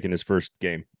goaltender making his first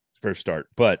start.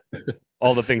 But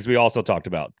all the things we also talked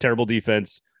about. Terrible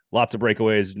defense, lots of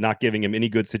breakaways, not giving him any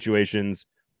good situations,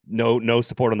 no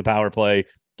support on the power play,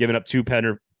 giving up 2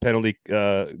 penalty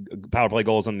power play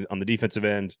goals on the defensive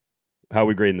end. How are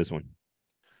we grading this one?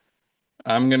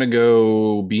 I'm going to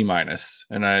go B-. And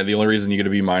the only reason you get a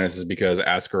B- is because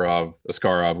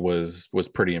Askarov was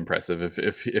pretty impressive.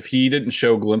 If he didn't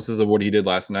show glimpses of what he did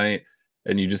last night,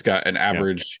 and you just got an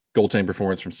average goaltending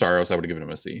performance from Saros, I would have given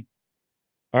him a C.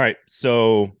 All right.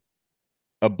 So,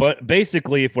 but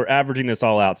basically, if we're averaging this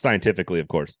all out scientifically, of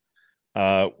course,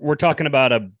 we're talking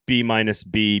about a B-,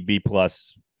 B+,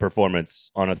 performance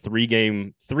on a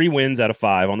 3 wins out of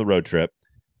 5 on the road trip.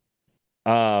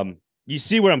 You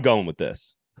see where I'm going with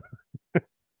this.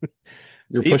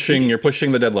 You're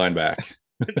pushing the deadline back.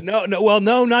 No,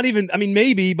 not even. I mean,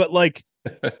 maybe, but like,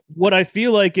 what I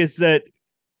feel like is that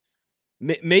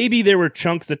maybe there were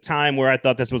chunks of time where I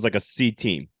thought this was like a C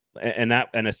team, and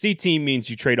a C team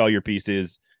means you trade all your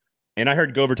pieces. And I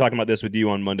heard Gover talking about this with you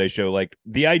on Monday's show. Like,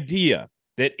 the idea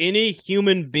that any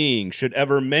human being should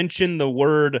ever mention the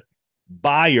word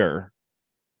buyer,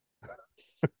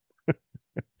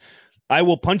 I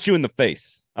will punch you in the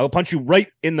face. I will punch you right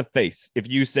in the face if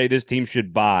you say this team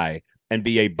should buy and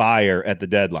be a buyer at the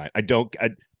deadline.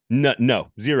 No,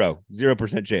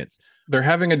 0% chance. They're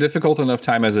having a difficult enough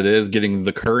time as it is getting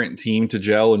the current team to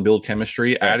gel and build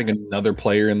chemistry. Right. Adding another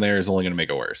player in there is only going to make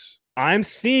it worse. I'm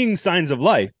seeing signs of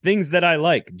life, things that I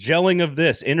like, gelling of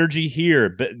this, energy here,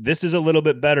 but this is a little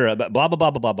bit better, blah, blah,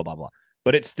 blah, blah, blah, blah, blah, blah.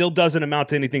 But it still doesn't amount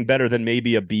to anything better than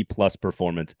maybe a B plus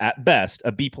performance at best,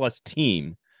 a B plus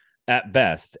team at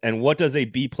best. And what does a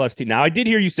B plus team? Now, I did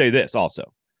hear you say this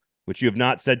also, which you have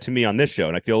not said to me on this show,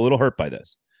 and I feel a little hurt by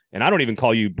this. And I don't even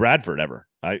call you Bradford ever.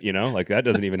 Like that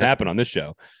doesn't even happen on this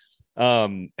show.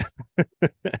 I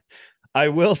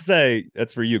will say,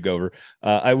 that's for you, Gover.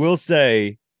 I will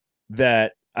say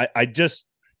that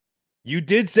you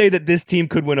did say that this team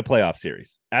could win a playoff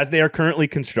series as they are currently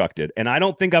constructed. And I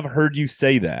don't think I've heard you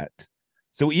say that.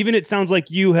 So even it sounds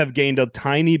like you have gained a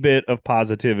tiny bit of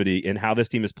positivity in how this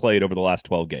team has played over the last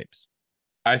 12 games.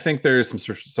 I think there's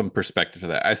some perspective to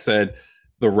that. I said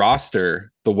the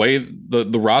roster, the way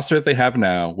the roster that they have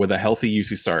now with a healthy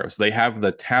UC Saros, they have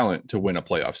the talent to win a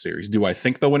playoff series. Do I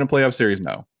think they'll win a playoff series?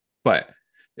 No. But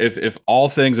if all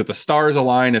things, if the stars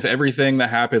align, if everything that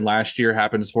happened last year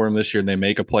happens for them this year and they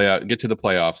make a playoff, get to the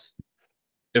playoffs,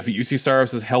 if UC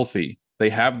Saros is healthy,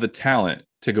 they have the talent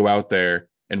to go out there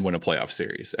and win a playoff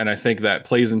series. And I think that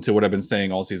plays into what I've been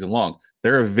saying all season long.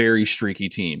 They're a very streaky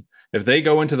team. If they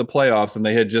go into the playoffs and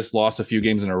they had just lost a few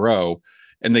games in a row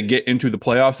and they get into the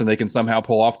playoffs and they can somehow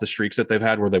pull off the streaks that they've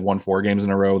had where they've won 4 games in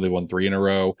a row, they won 3 in a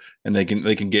row, and they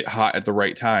can get hot at the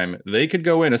right time, they could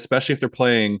go in, especially if they're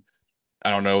playing,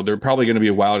 I don't know, they're probably going to be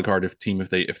a wild card team if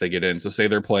they get in. So say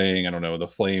they're playing, I don't know, the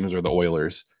Flames or the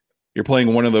Oilers. You're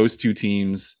playing one of those two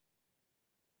teams.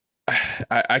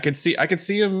 I could see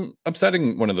him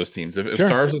upsetting one of those teams if Sure.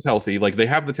 Saros is healthy. Like, they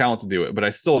have the talent to do it, but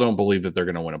I still don't believe that they're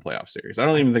going to win a playoff series. I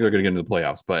don't even think they're going to get into the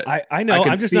playoffs. But I know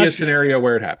I can see a scenario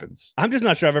where it happens. I'm just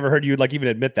not sure I've ever heard you like even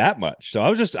admit that much. So I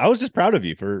was just proud of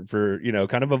you for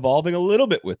kind of evolving a little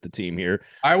bit with the team here.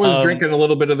 I was drinking a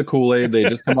little bit of the Kool-Aid. They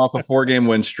just come off a 4-game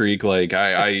win streak. Like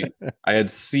I had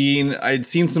seen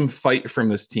some fight from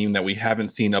this team that we haven't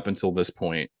seen up until this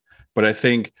point. But I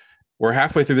think we're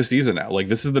halfway through the season now. Like,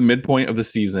 this is the midpoint of the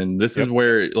season. This is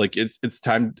where, like, it's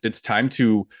time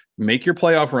to make your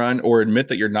playoff run or admit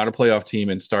that you're not a playoff team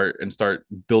and start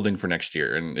building for next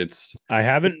year. And it's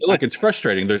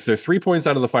frustrating. They're 3 points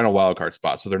out of the final wildcard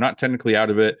spot, so they're not technically out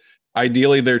of it.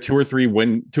 Ideally, they're 2 or 3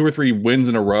 wins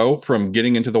in a row from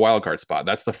getting into the wildcard spot.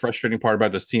 That's the frustrating part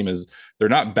about this team, is they're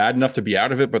not bad enough to be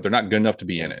out of it, but they're not good enough to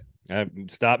be in it.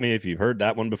 Stop me if you've heard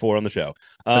that one before on the show.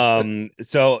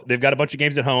 So they've got a bunch of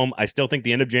games at home. I still think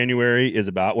the end of January is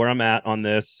about where I'm at on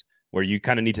this, where you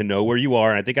kind of need to know where you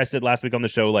are. And I think I said last week on the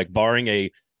show, like, barring a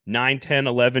 9, 10,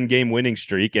 11 game winning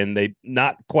streak, and they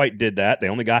not quite did that. They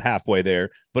only got halfway there.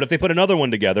 But if they put another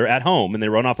one together at home and they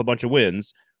run off a bunch of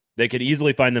wins, they could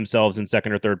easily find themselves in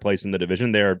second or third place in the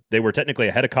division. They were technically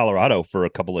ahead of Colorado for a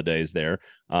couple of days there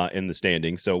in the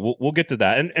standing. So we'll get to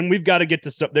that. And we've got to get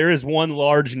to there is one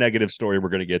large negative story we're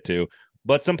going to get to,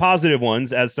 but some positive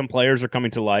ones as some players are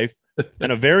coming to life.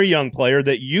 And a very young player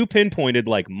that you pinpointed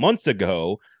like months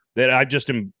ago that I just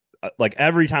am like,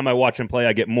 every time I watch him play,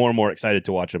 I get more and more excited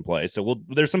to watch him play. So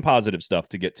there's some positive stuff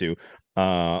to get to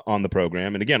on the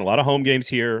program. And again, a lot of home games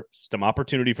here, some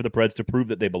opportunity for the Preds to prove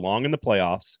that they belong in the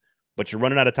playoffs, but you're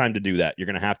running out of time to do that. You're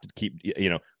going to have to keep,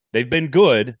 they've been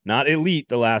good, not elite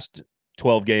the last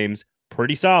 12 games,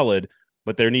 pretty solid,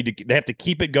 but they have to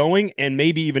keep it going and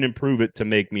maybe even improve it to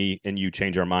make me and you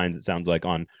change our minds, it sounds like,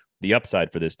 on the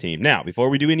upside for this team. Now, before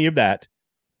we do any of that,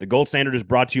 the Gold Standard is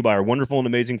brought to you by our wonderful and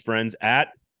amazing friends at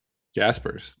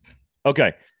Jasper's.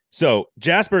 Okay, so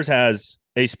Jasper's has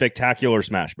a spectacular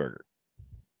smash burger.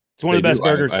 It's one of the best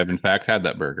burgers. I've in fact had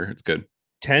that burger. It's good.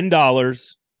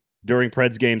 $10 during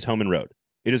Preds games, home and road.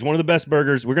 It is one of the best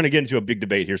burgers. We're going to get into a big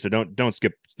debate here, so don't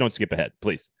skip ahead,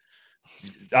 please.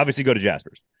 Obviously, go to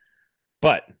Jasper's.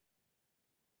 But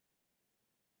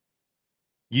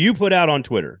you put out on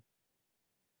Twitter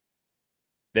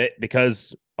that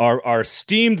because our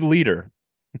esteemed leader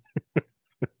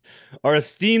our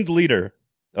esteemed leader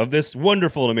of this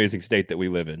wonderful and amazing state that we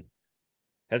live in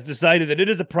has decided that it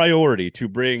is a priority to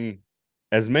bring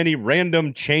as many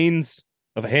random chains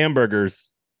of hamburgers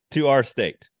to our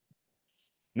state.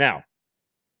 Now,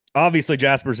 obviously,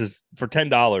 Jasper's is for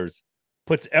 $10,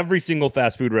 puts every single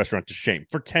fast food restaurant to shame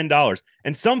for $10.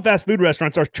 And some fast food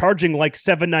restaurants are charging like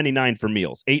 $7.99 for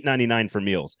meals, $8.99 for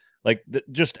meals, like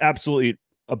just absolutely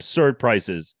absurd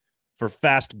prices for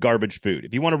fast garbage food.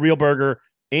 If you want a real burger,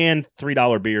 and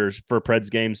 $3 beers for Preds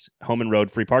games, home and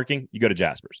road, free parking, you go to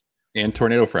Jasper's. And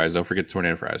tornado fries. Don't forget the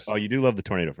tornado fries. Oh, you do love the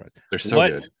tornado fries. They're so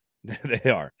good. They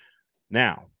are.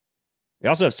 Now, they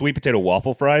also have sweet potato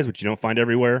waffle fries, which you don't find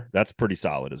everywhere. That's pretty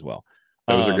solid as well.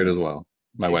 Those are good as well.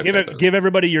 My wife give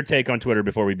everybody your take on Twitter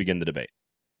before we begin the debate.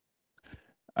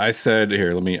 I said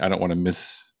here, I don't want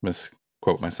to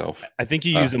misquote myself. I think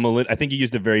you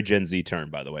used a very Gen Z term,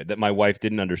 by the way, that my wife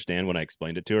didn't understand when I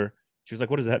explained it to her. She was like,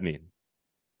 "What does that mean?"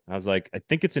 I was like, "I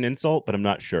think it's an insult, but I'm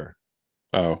not sure."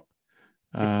 Oh.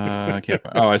 I can't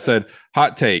find. I said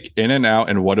hot take. In-N-Out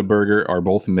and Whataburger are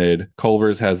both mid.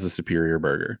 Culver's has the superior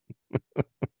burger.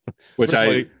 Which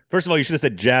first of all, you should have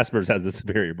said Jasper's has the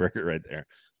superior burger right there.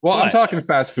 Well, I'm talking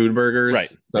fast food burgers,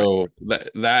 right? So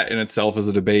that in itself is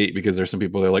a debate because there's some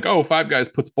people that are like, "Oh, Five Guys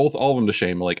puts all of them to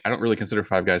shame." Like, I don't really consider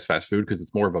Five Guys fast food because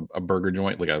it's more of a burger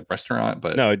joint, like a restaurant.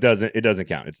 But no, it doesn't. It doesn't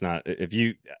count. It's not.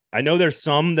 I know there's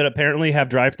some that apparently have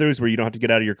drive-throughs where you don't have to get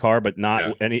out of your car, but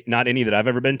not any that I've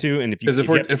ever been to. And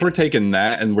if we're taking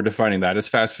that and we're defining that as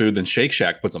fast food, then Shake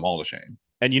Shack puts them all to shame.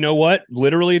 And you know what?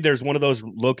 Literally, there's one of those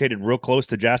located real close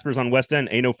to Jasper's on West End.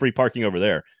 Ain't no free parking over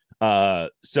there.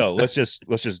 So let's just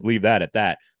leave that at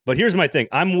that. But here's my thing.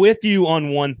 I'm with you on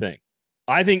one thing.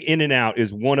 I think In-N-Out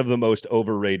is one of the most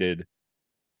overrated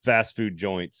fast food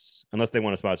joints, unless they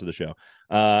want to sponsor the show,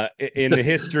 in the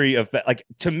history of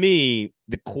to me,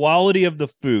 the quality of the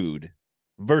food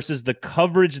versus the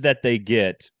coverage that they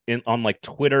get on like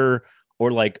Twitter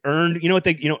or like earned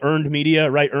media,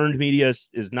 right? Earned media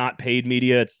is not paid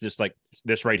media. It's just like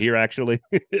this right here, actually,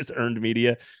 is earned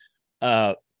media.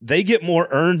 They get more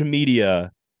earned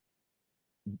media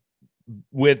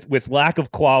with lack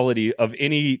of quality of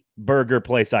any burger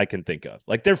place I can think of.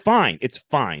 Like, they're fine. It's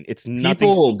fine. It's nothing.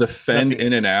 People defend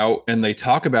In-N-Out and they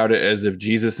talk about it as if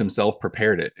Jesus himself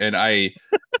prepared it. And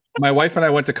my wife and I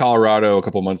went to Colorado a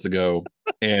couple months ago,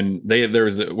 and we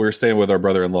were staying with our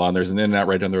brother-in-law, and there's an In-N-Out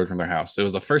right down the road from their house. It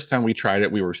was the first time we tried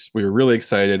it. We were really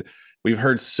excited. We've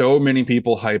heard so many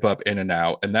people hype up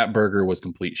In-N-Out, and that burger was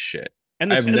complete shit.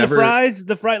 And the fries,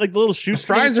 like the little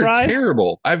shoestring fries are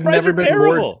terrible. I've never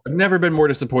been more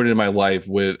disappointed in my life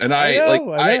with, and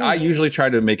I usually try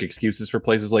to make excuses for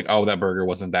places like, oh, that burger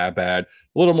wasn't that bad.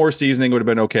 A little more seasoning would have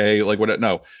been okay. Like,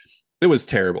 no, it was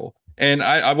terrible. And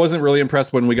I wasn't really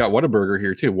impressed when we got Whataburger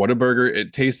here too. Whataburger,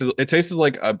 it tasted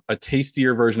like a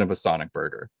tastier version of a Sonic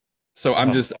burger. So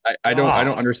I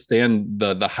don't understand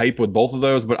the hype with both of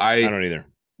those, but I don't either.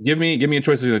 Give me a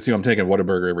choice between the two. I'm taking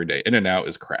Whataburger every day. In-N-Out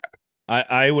is crap.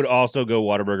 I would also go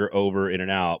Whataburger over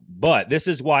In-N-Out, but this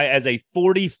is why, as a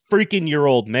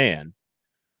 40-freaking-year-old man,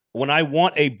 when I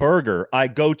want a burger, I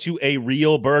go to a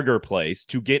real burger place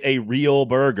to get a real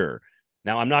burger.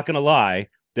 Now, I'm not going to lie.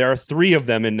 There are 3 of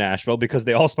them in Nashville because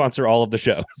they all sponsor all of the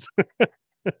shows.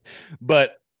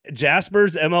 But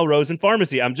Jasper's, ML Rose, and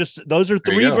Pharmacy. Those are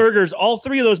 3 burgers. All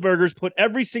 3 of those burgers put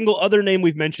every single other name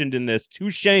we've mentioned in this to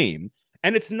shame.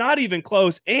 And it's not even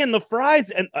close. And the fries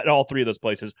at all 3 of those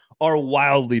places are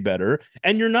wildly better.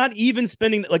 And you're not even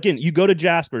spending, again, you go to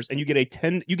Jasper's and you get a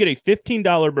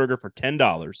 $15 burger for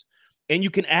 $10, and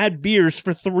you can add beers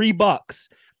for $3.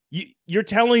 You're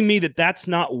telling me that that's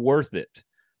not worth it.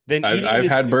 Then I've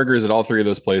had burgers at all 3 of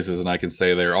those places, and I can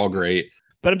say they're all great.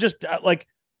 But I'm just like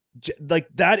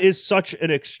that is such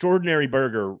an extraordinary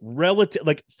burger relative,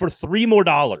 like for $4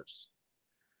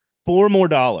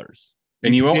 more.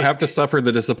 And you won't have to suffer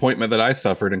the disappointment that I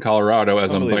suffered in Colorado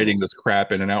as I'm biting this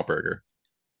crap In-N-Out burger.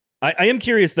 I am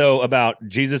curious, though, about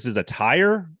Jesus's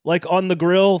attire, like on the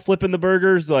grill, flipping the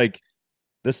burgers. Like,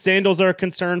 the sandals are a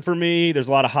concern for me. There's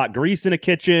a lot of hot grease in a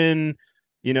kitchen.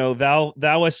 You know,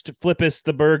 thouest flippest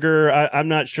the burger. I'm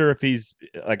not sure if he's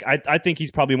like, I think he's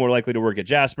probably more likely to work at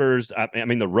Jasper's. I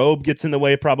mean, the robe gets in the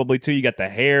way probably too. You got the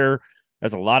hair.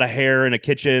 There's a lot of hair in a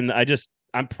kitchen.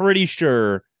 I'm pretty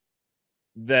sure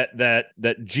that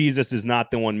Jesus is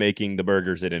not the one making the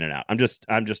burgers at In-N-Out. I'm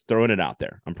just throwing it out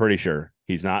there. I'm pretty sure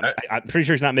he's not. I'm pretty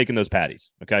sure he's not making those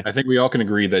patties. Okay. I think we all can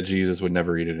agree that Jesus would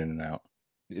never eat it in In-N-Out.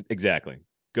 Exactly.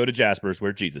 Go to Jasper's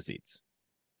where Jesus eats.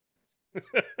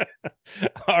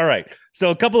 All right.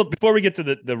 So before we get to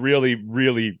the really,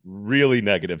 really, really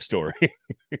negative story,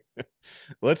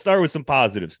 let's start with some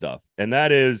positive stuff. And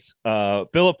that is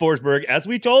Philip Forsberg, as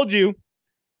we told you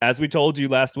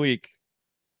last week.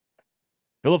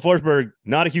 Philip Forsberg,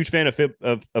 not a huge fan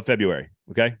of February.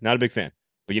 Okay. Not a big fan,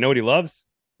 but you know what he loves?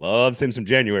 Loves him some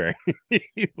January.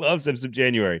 He loves him some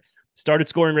January. Started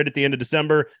scoring right at the end of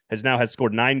December, has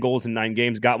scored 9 goals in 9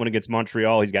 games, got one against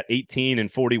Montreal. He's got 18 in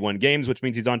 41 games, which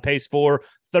means he's on pace for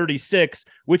 36,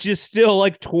 which is still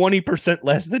like 20%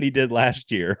 less than he did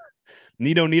last year.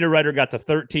 Nino Niederreiter got to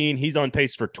 13. He's on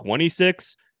pace for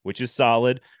 26, which is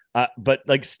solid. But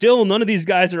like still, none of these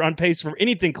guys are on pace for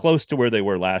anything close to where they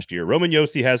were last year. Roman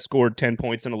Josi has scored 10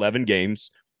 points in 11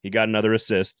 games. He got another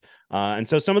assist. And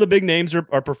so some of the big names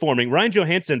are performing. Ryan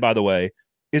Johansson, by the way,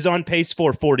 is on pace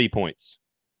for 40 points.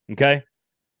 Okay.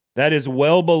 That is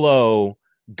well below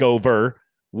Gover,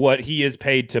 what he is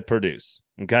paid to produce.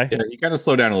 Okay. Yeah, he kind of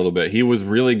slowed down a little bit. He was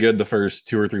really good the first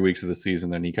 2 or 3 weeks of the season.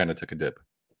 Then he kind of took a dip.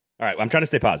 All right, I'm trying to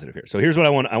stay positive here. So here's what I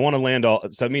want. I want to land all.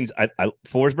 So it means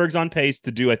Forsberg's on pace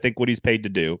to do, I think, what he's paid to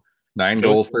do. 9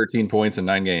 goals, 13 points in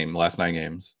last 9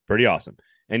 games. Pretty awesome.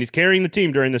 And he's carrying the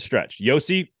team during the stretch.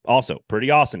 Josi, also pretty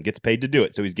awesome, gets paid to do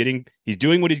it. So he's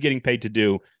doing what he's getting paid to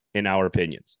do, in our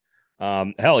opinions.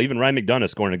 Hell, even Ryan McDonough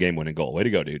scoring a game-winning goal. Way to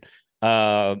go, dude.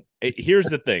 Here's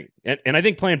the thing, and I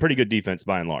think playing pretty good defense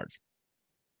by and large.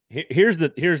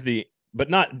 But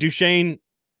not Duchesne.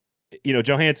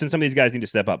 Johansson, some of these guys need to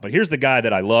step up. But here's the guy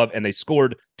that I love, and they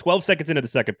scored 12 seconds into the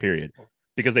second period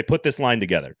because they put this line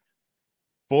together.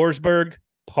 Forsberg,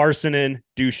 Parssinen,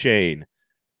 Duchesne.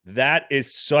 That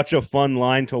is such a fun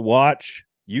line to watch.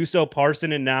 Juuso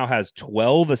Parssinen now has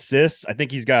 12 assists. I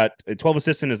think he's got 12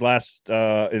 assists in his last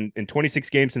in 26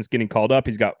 games since getting called up.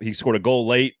 He scored a goal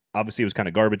late. Obviously, it was kind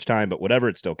of garbage time, but whatever,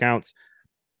 it still counts.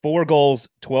 4 goals,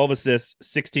 12 assists,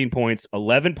 16 points,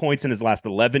 11 points in his last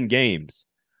 11 games.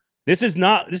 This is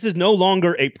no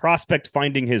longer a prospect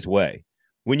finding his way.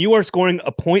 When you are scoring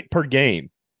a point per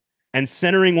game and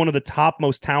centering one of the top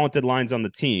most talented lines on the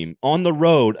team on the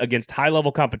road against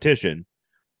high-level competition,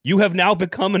 you have now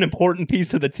become an important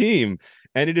piece of the team.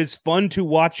 And it is fun to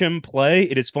watch him play.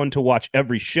 It is fun to watch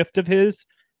every shift of his.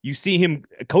 You see him,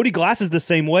 Cody Glass is the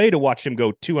same way, to watch him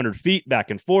go 200 feet back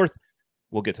and forth.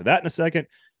 We'll get to that in a second.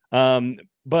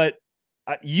 But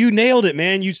you nailed it,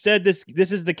 man. You said this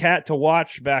is the cat to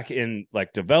watch back in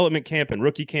like development camp and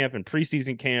rookie camp and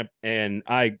preseason camp. And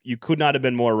you could not have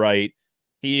been more right.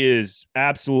 He is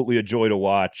absolutely a joy to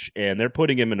watch, and they're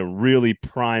putting him in a really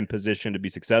prime position to be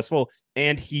successful,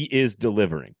 and he is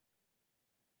delivering.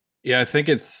 Yeah, I think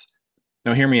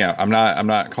now hear me out. I'm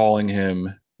not calling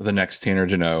him the next Tanner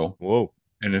Jeannot. Whoa.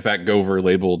 And in fact, Gover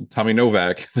labeled Tommy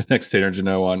Novak the next Tanner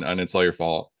Jeannot on It's All Your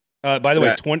Fault. By the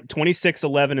way, 26,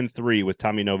 11, and 3 with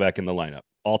Tommy Novak in the lineup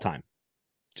all time.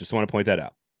 Just want to point that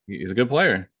out. He's a good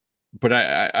player, but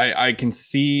I can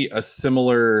see a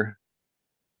similar,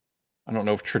 I don't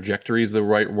know if trajectory is the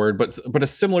right word, but a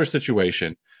similar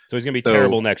situation. So he's going to be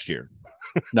terrible next year.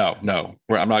 No,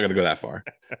 I'm not going to go that far.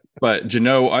 But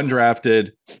Jeannot,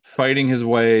 undrafted, fighting his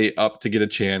way up to get a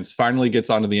chance, finally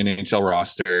gets onto the NHL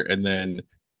roster, and then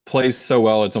plays so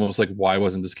well, it's almost like, why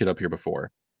wasn't this kid up here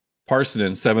before?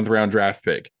 Parssinen, 7th round draft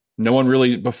pick. No one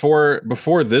really, before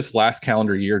this last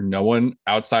calendar year, no one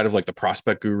outside of like the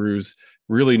prospect gurus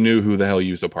really knew who the hell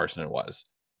Juuso Parssinen was.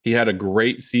 He had a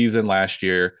great season last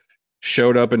year,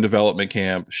 showed up in development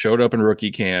camp, showed up in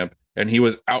rookie camp, and he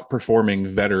was outperforming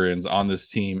veterans on this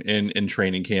team in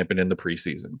training camp and in the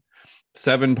preseason.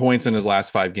 7 points in his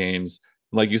last 5 games.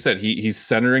 Like you said, he's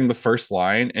centering the first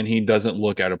line, and he doesn't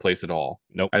look out of place at all.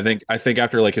 Nope. I think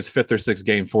after like his 5th or 6th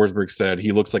game, Forsberg said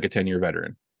he looks like a 10-year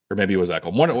veteran, or maybe it was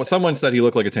Ekholm. Someone said he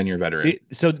looked like a 10-year veteran.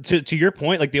 So to your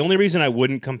point, like the only reason I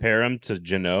wouldn't compare him to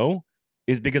Jeannot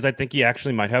is because I think he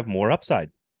actually might have more upside.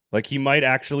 Like he might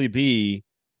actually be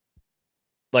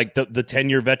like the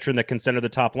 10-year veteran that can center the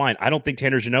top line. I don't think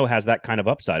Tanner Jeannot has that kind of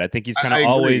upside. I think he's kind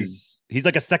of he's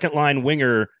like a second line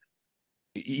winger.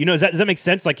 Does that make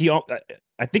sense? Like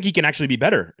I think he can actually be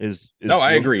better.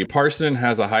 I agree. Parssinen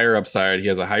has a higher upside. He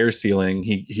has a higher ceiling.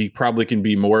 He probably can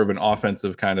be more of an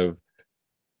offensive kind of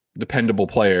dependable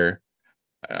player.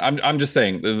 I'm just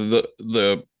saying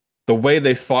the way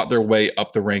they fought their way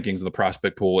up the rankings of the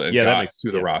prospect pool and got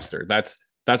to the roster. That's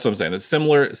what I'm saying. That's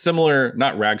similar,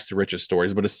 not rags to riches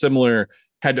stories, but a similar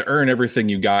had to earn everything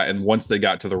you got, and once they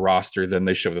got to the roster, then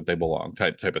they showed that they belong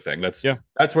type of thing. That's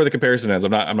where the comparison ends.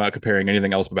 I'm not comparing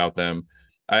anything else about them.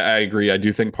 I agree. I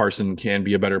do think Parson can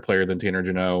be a better player than Tanner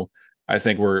Jeannot. I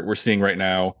think we're seeing right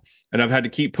now, and I've had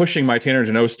to keep pushing my Tanner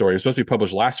Jeannot story. It was supposed to be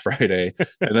published last Friday,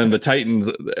 and then the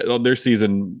Titans, their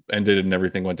season ended and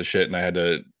everything went to shit, and I had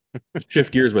to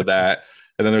shift gears with that.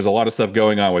 And then there's a lot of stuff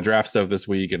going on with draft stuff this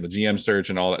week and the GM search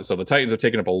and all that. So the Titans have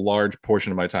taken up a large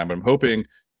portion of my time, but I'm hoping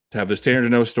to have this Tanner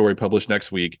Jeannot story published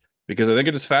next week, because I think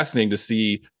it is fascinating to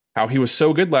see how he was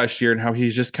so good last year and how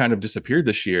he's just kind of disappeared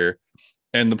this year.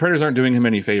 And the Predators aren't doing him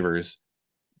any favors,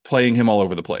 playing him all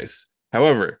over the place.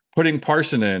 However, putting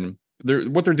Parssinen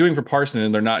in, what they're doing for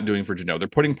Parssinen, they're not doing for Jeannot. They're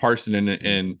putting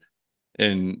Parssinen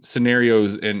in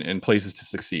scenarios and places to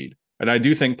succeed. And I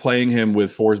do think playing him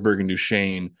with Forsberg and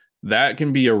Duchesne, that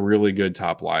can be a really good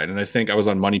top line. And I think I was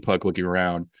on Money Puck looking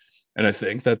around. And I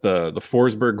think that the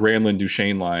Forsberg, Granlund,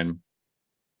 Duchesne line,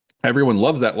 everyone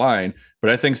loves that line,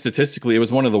 but I think statistically it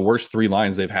was one of the worst 3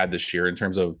 lines they've had this year in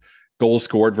terms of goals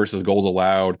scored versus goals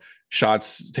allowed,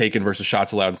 shots taken versus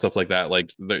shots allowed, and stuff like that.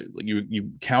 Like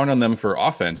you count on them for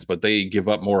offense, but they give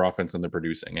up more offense than they're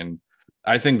producing. And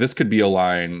I think this could be a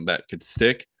line that could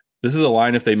stick. This is a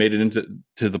line, if they made it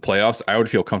into the playoffs, I would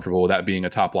feel comfortable with that being a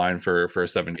top line for a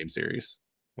 7-game series.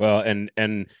 Well,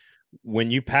 and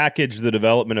when you package the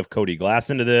development of Cody Glass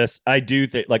into this, I do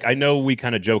think, like, I know we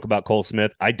kind of joke about Cole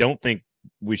Smith. I don't think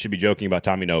we should be joking about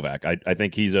Tommy Novak. I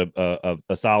think he's a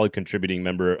solid contributing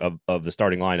member of the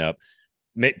starting lineup,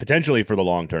 potentially for the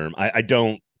long term. I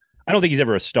don't think he's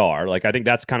ever a star. Like, I think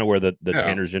that's kind of where the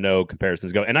Tanner Jeannot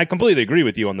comparisons go. And I completely agree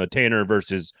with you on the Tanner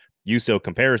versus Juuso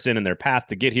comparison and their path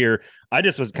to get here. I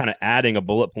just was kind of adding a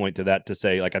bullet point to that to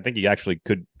say, like, I think he actually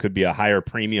could be a higher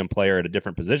premium player at a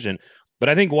different position. But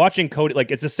I think watching Cody,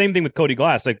 like, it's the same thing with Cody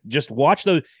Glass. Like, just watch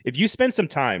those. If you spend some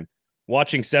time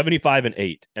watching 75 and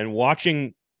 8 and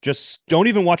watching, just don't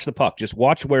even watch the puck, just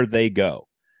watch where they go.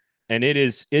 And it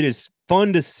is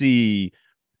fun to see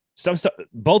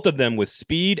both of them with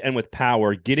speed and with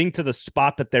power getting to the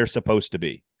spot that they're supposed to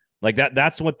be. Like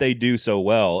that's what they do so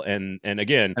well. And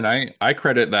again, and I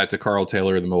credit that to Carl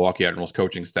Taylor, the Milwaukee Admirals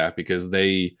coaching staff, because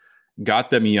they got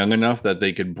them young enough that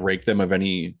they could break them of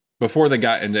any, before they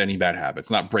got into any bad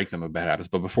habits, not break them of bad habits,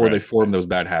 but before they formed those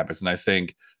bad habits. And I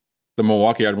think the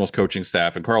Milwaukee Admirals coaching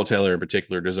staff, and Carl Taylor in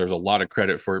particular, deserves a lot of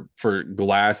credit for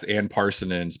Glass and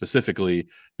Parssinen specifically,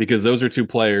 because those are 2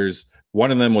 players.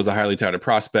 One of them was a highly touted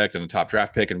prospect and a top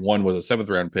draft pick, and one was a 7th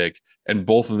round pick. And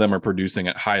both of them are producing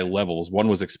at high levels. One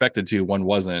was expected to, one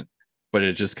wasn't. But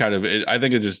it just kind of, I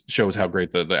think it just shows how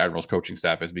great the Admirals coaching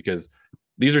staff is, because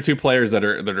these are 2 players that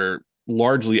are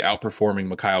largely outperforming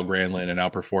Mikael Granlund and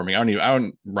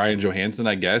outperforming. Ryan Johansson,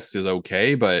 I guess, is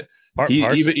okay, but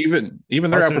even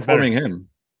they're outperforming him.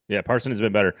 Yeah, Parson has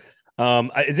been better.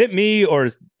 Is it me, or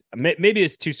maybe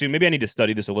it's too soon? Maybe I need to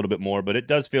study this a little bit more, but it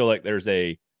does feel like there's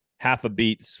a half a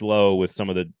beat slow with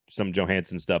some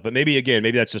Johansson stuff. But maybe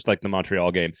that's just like the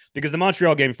Montreal game, because the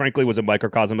Montreal game, frankly, was a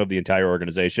microcosm of the entire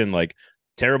organization. Like,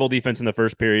 terrible defense in the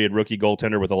first period, rookie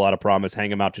goaltender with a lot of promise,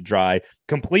 hang him out to dry,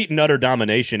 complete and utter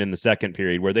domination in the second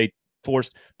period, where they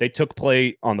took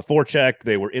play on the forecheck.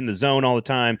 They were in the zone all the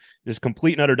time, just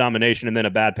complete and utter domination. And then a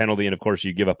bad penalty. And of course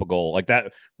you give up a goal like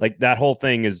that whole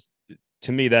thing is,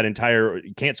 to me, that entire,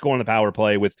 you can't score on the power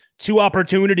play with 2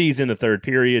 opportunities in the third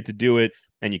period to do it,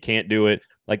 and you can't do it.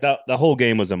 Like, the whole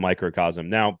game was a microcosm.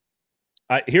 Now,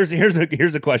 here's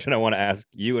a question I want to ask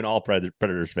you and all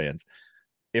Predators fans.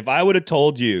 If I would have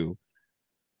told you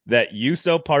that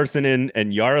Juuso Parssinen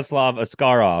and Yaroslav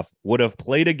Askarov would have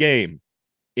played a game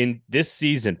in this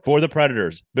season for the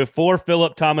Predators before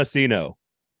Philip Tomasino,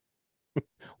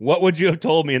 what would you have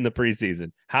told me in the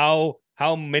preseason? How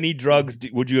many drugs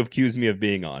would you have accused me of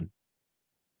being on?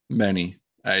 Many.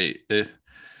 The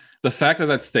fact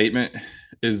that statement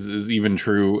is even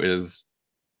true is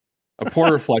a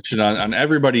poor reflection on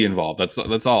everybody involved. That's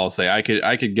all I'll say. I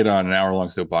could get on an hour-long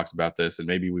soapbox about this, and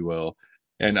maybe we will.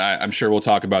 And I'm sure we'll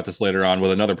talk about this later on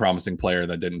with another promising player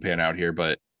that didn't pan out here.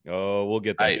 But we'll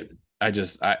get that. I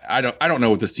don't know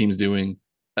what this team's doing.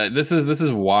 This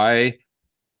is why.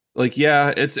 Like,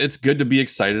 yeah, it's good to be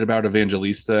excited about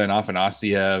Evangelista and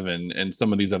Afanasiev and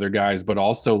some of these other guys, but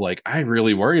also, like, I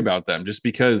really worry about them, just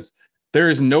because there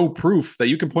is no proof that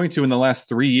you can point to in the last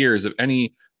 3 years of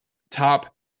any top,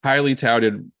 highly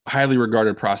touted, highly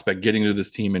regarded prospect getting to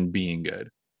this team and being good.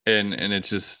 And it's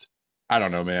just, I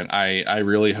don't know, man. I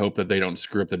really hope that they don't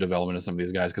screw up the development of some of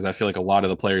these guys, because I feel like a lot of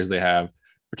the players they have,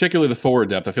 particularly the forward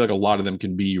depth, I feel like a lot of them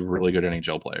can be really good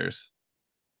NHL players.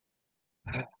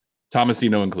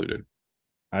 Tomasino included.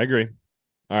 I agree.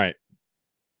 All right.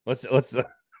 Let's let's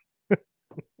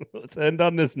end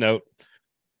on this note.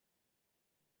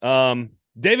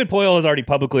 David Poile has already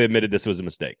publicly admitted this was a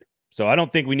mistake. So I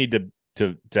don't think we need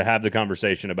to have the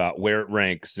conversation about where it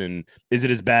ranks and is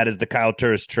it as bad as the Kyle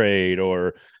Turris trade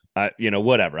or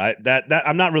whatever.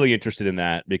 I'm not really interested in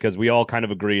that, because we all kind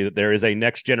of agree that there is a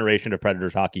next generation of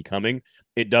Predators hockey coming.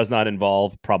 It does not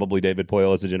involve probably David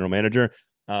Poile as a general manager.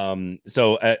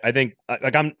 So I think,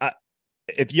 like,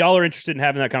 if y'all are interested in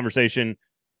having that conversation,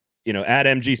 at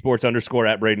MG Sports _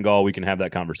 at Braden Gall, we can have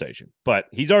that conversation. But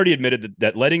he's already admitted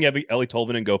that letting Ellie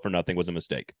Tolvanen go for nothing was a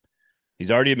mistake.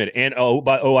 He's already admitted. And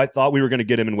I thought we were going to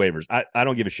get him in waivers. I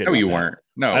don't give a shit. No, about you that. weren't.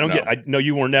 No, No,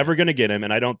 you were never going to get him.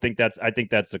 And I think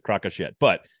that's a crock of shit.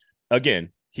 But again,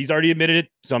 he's already admitted it.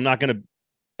 So I'm not going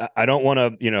to, I don't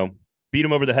want to, beat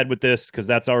him over the head with this, because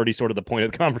that's already sort of the point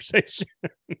of the conversation.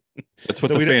 That's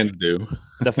what the fans do.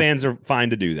 The fans are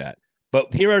fine to do that.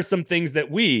 But here are some things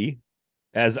that we,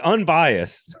 as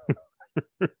unbiased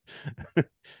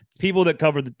people that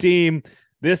cover the team,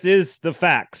 this is the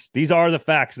facts. These are the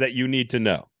facts that you need to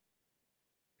know.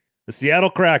 The Seattle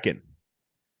Kraken,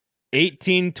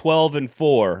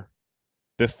 18-12-4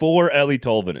 before Eeli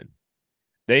Tolvanen.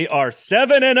 They are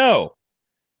 7-0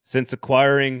 since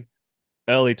acquiring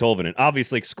Eeli Tolvanen,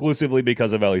 obviously exclusively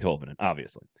because of Eeli Tolvanen,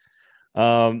 obviously.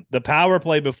 The power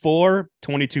play before,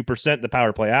 22%. The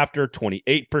power play after,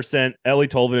 28%. Eeli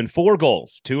Tolvanen, 4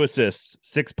 goals, 2 assists,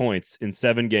 6 points in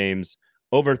 7 games,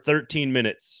 over 13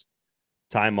 minutes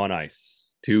time on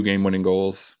ice. 2 game-winning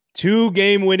goals. 2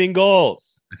 game-winning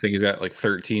goals. I think he's got like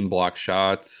 13 block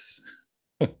shots.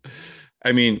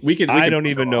 I mean, I don't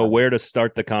even know where to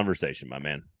start the conversation, my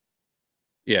man.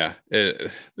 Yeah,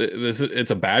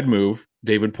 it's a bad move.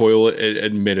 David Poyle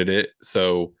admitted it,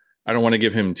 so I don't want to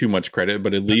give him too much credit,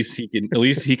 but at least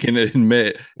he can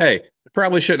admit, hey,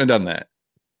 probably shouldn't have done that.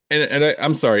 And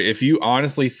I'm sorry if you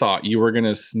honestly thought you were going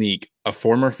to sneak a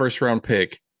former first round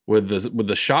pick with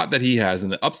the shot that he has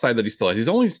and the upside that he still has.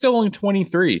 He's still only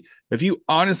 23. If you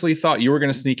honestly thought you were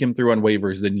going to sneak him through on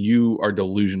waivers, then you are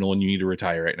delusional and you need to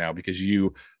retire right now because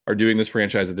you are doing this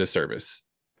franchise a disservice.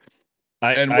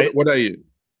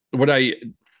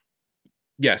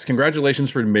 Yes, congratulations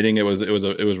for admitting it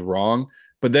was wrong.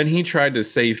 But then he tried to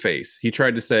save face. He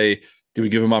tried to say, do we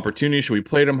give him opportunity? Should we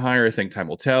play him higher? I think time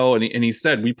will tell. And he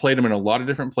said, we played him in a lot of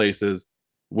different places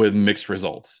with mixed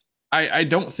results. I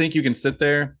don't think you can sit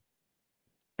there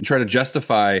and try to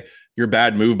justify your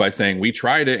bad move by saying we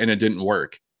tried it and it didn't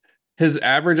work. His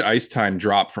average ice time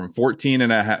dropped from 14,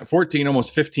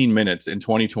 almost 15 minutes in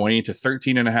 2020 to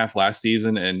 13 and a half last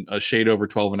season and a shade over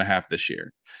 12 and a half this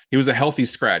year. He was a healthy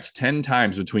scratch 10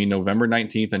 times between November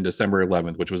 19th and December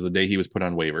 11th, which was the day he was put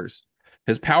on waivers.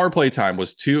 His power play time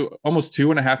was almost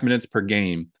 2.5 minutes per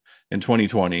game in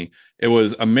 2020. It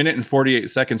was 1 minute and 48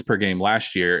 seconds per game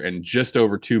last year and just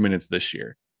over 2 minutes this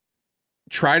year.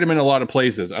 Tried him in a lot of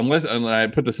places, and I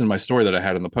put this in my story that I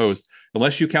had in the post,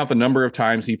 unless you count the number of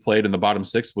times he played in the bottom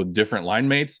 6 with different line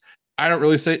mates, I don't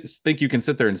really think you can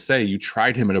sit there and say you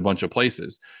tried him in a bunch of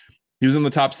places. He was in the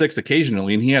top 6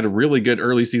 occasionally, and he had a really good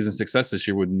early season success this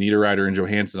year with Niederreiter and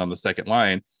Johansson on the second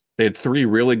line. They had 3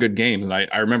 really good games, and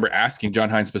I remember asking John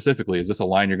Hines specifically, is this a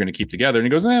line you're going to keep together? And he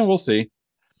goes, we'll see.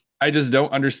 I just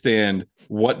don't understand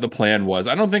what the plan was.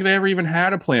 I don't think they ever even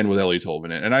had a plan with Eeli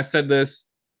Tolvanen. And I said this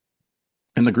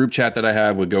in the group chat that I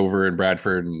have with Gover and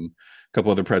Bradford and a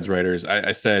couple other Preds writers.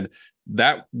 I said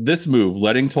that this move,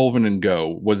 letting Tolvanen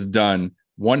go, was done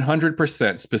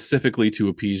 100% specifically to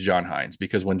appease John Hines,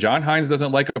 because when John Hines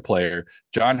doesn't like a player,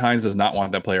 John Hines does not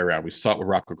want that player around. We saw it with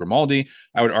Rocco Grimaldi.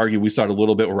 I would argue we saw it a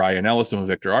little bit with Ryan Ellis and with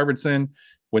Victor Arvidsson.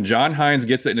 When John Hines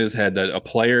gets it in his head that a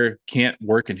player can't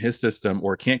work in his system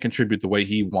or can't contribute the way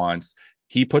he wants,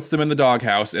 he puts them in the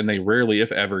doghouse and they rarely,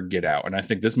 if ever, get out. And I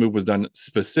think this move was done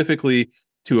specifically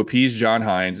to appease John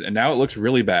Hines. And now it looks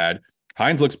really bad.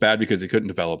 Hines looks bad because he couldn't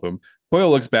develop him. Hoyle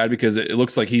looks bad because it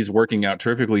looks like he's working out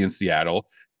terrifically in Seattle.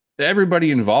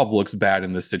 Everybody involved looks bad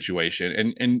in this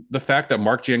situation. And the fact that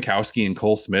Mark Jankowski and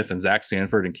Cole Smith and Zach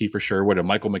Sanford and Kiefer Sherwood and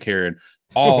Michael McCarron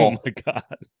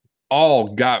all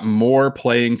got more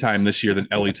playing time this year than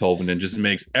Eeli Tolvanen just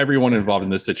makes everyone involved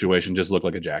in this situation just look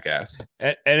like a jackass.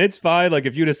 And it's fine. Like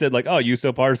if you'd have said like, oh,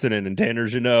 Juuso Parssinen and Tanner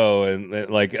Jeannot and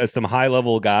like some high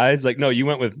level guys, like, no, you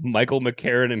went with Michael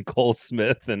McCarron and Cole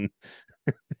Smith and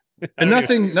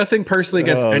nothing personally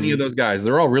against any of those guys.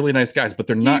 They're all really nice guys, but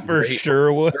they're not Kiefer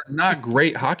Sherwood. They're not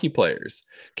great hockey players.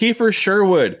 Kiefer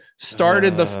Sherwood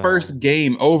started the first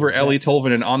game over Eeli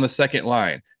Tolvanen on the second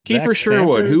line. Kiefer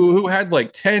Sherwood, who had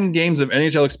like 10 games of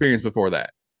NHL experience before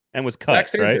that. And was cut, Zach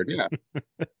Sanford, right?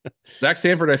 Yeah. Zach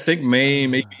Sanford, I think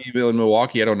maybe even in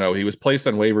Milwaukee. I don't know. He was placed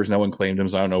on waivers. No one claimed him,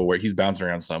 so I don't know where he's bouncing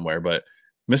around somewhere. But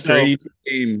Mr.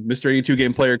 82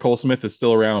 game player Cole Smith is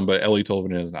still around, but Eeli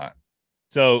Tolvanen is not.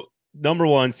 So number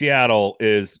one, Seattle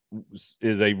is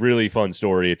a really fun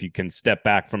story if you can step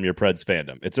back from your Preds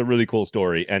fandom. It's a really cool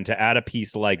story. And to add a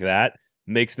piece like that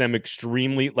makes them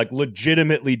extremely, like,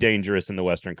 legitimately dangerous in the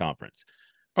Western Conference.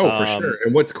 Oh, for sure.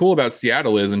 And what's cool about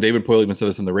Seattle is, and David Poyle even said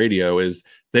this on the radio, is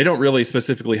they don't really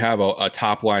specifically have a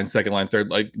top line, second line, third.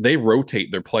 Like, they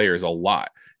rotate their players a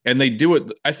lot. And they do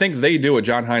it. I think they do what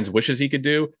John Hines wishes he could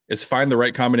do, is find the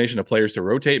right combination of players to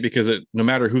rotate, because no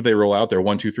matter who they roll out there,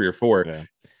 1, 2, 3, or 4,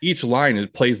 each line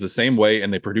plays the same way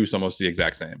and they produce almost the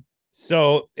exact same.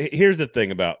 So here's the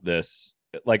thing about this.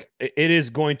 Like, it is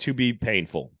going to be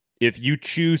painful if you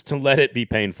choose to let it be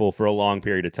painful for a long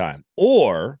period of time.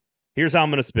 Or here's how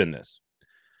I'm going to spin this.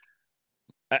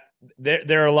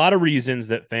 there are a lot of reasons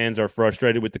that fans are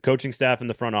frustrated with the coaching staff and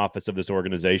the front office of this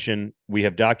organization. We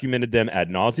have documented them ad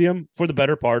nauseum for the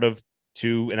better part of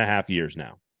 2.5 years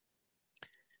now.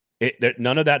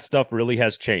 None of that stuff really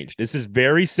has changed. This is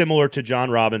very similar to John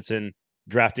Robinson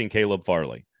drafting Caleb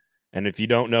Farley. And if you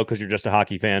don't know, because you're just a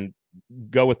hockey fan,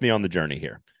 go with me on the journey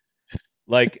here.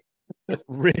 Like,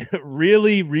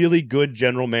 really, really good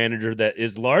general manager that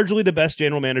is largely the best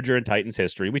general manager in Titans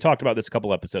history. We talked about this a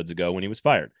couple episodes ago when he was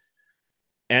fired.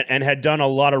 And had done a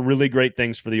lot of really great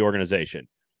things for the organization.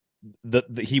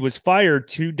 He was fired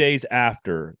 2 days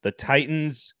after the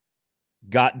Titans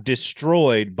got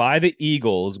destroyed by the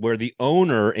Eagles, where the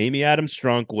owner, Amy Adams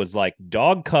Strunk, was like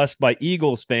dog cussed by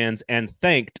Eagles fans and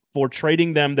thanked for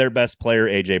trading them their best player,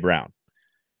 A.J. Brown.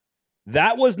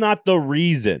 That was not the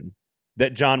reason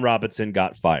that John Robinson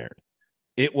got fired.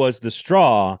 It was the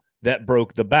straw that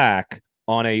broke the back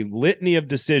on a litany of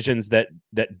decisions that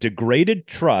degraded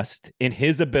trust in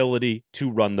his ability to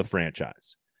run the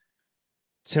franchise.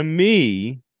 To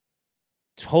me,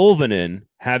 Tolvanen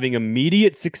having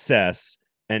immediate success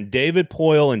and David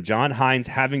Poile and John Hines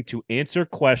having to answer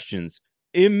questions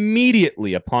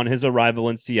immediately upon his arrival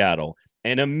in Seattle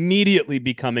and immediately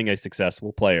becoming a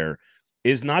successful player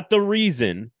is not the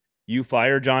reason you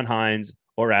fire John Hines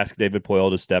or ask David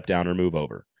Poile to step down or move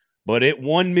over. But it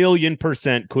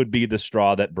 1,000,000% could be the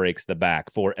straw that breaks the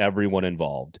back for everyone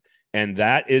involved. And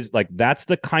that's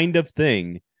the kind of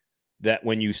thing that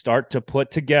when you start to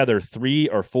put together 3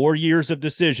 or 4 years of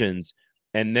decisions,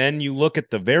 and then you look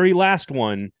at the very last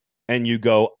one and you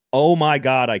go, oh my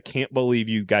God, I can't believe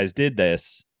you guys did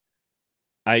this.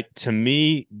 To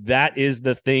me, that is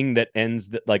the thing that ends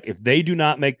that. Like, if they do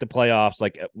not make the playoffs,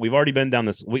 like we've already been down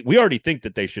this, we already think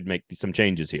that they should make some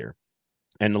changes here.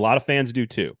 And a lot of fans do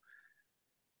too.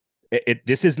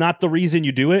 This is not the reason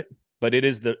you do it, but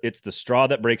it's the straw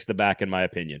that breaks the back, in my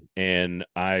opinion. And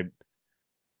I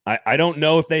don't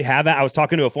know if they have. I was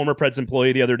talking to a former Preds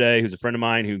employee the other day who's a friend of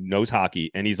mine who knows hockey,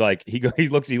 and he's like, he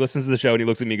listens to the show and he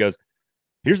looks at me and he goes,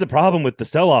 "Here's the problem with the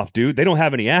sell-off, dude. They don't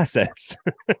have any assets."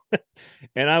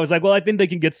 And I was like, well, I think they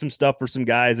can get some stuff for some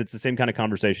guys. It's the same kind of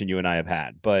conversation you and I have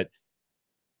had, but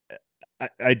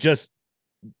I just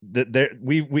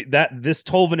this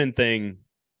Tolvanen thing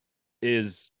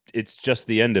it's just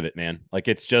the end of it, man. Like,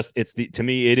 to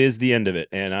me, it is the end of it.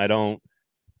 And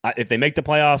if they make the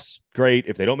playoffs, great.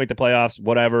 If they don't make the playoffs,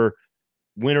 whatever,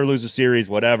 win or lose a series,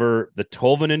 whatever, the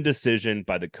Tolvanen decision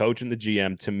by the coach and the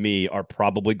GM, to me, are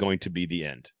probably going to be the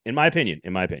end, in my opinion.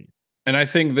 And I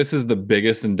think this is the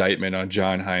biggest indictment on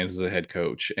John Hines as a head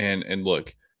coach. And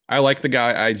look, I like the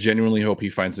guy. I genuinely hope he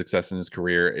finds success in his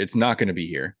career. It's not going to be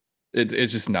here.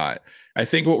 It's just not. I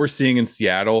think what we're seeing in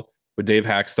Seattle with Dave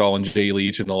Hackstall and Jay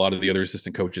Leach and a lot of the other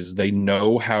assistant coaches, they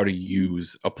know how to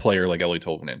use a player like Eeli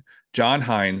Tolvanen. John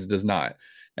Hines does not.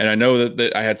 And I know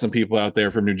that I had some people out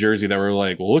there from New Jersey that were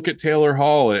like, well, look at Taylor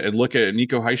Hall and look at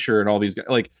Nico Hischier and all these guys.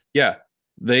 Like, yeah,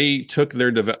 they took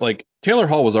their like Taylor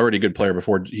Hall was already a good player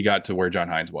before he got to where John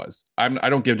Hines was. I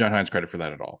don't give John Hines credit for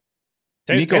that at all.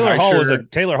 Taylor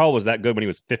Hall was that good when he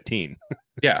was 15.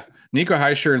 Yeah. Nico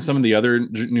Hischier and some of the other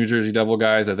New Jersey Devil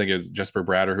guys, I think it was Jesper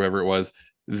Bratt or whoever it was,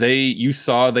 you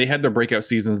saw they had their breakout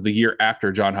seasons the year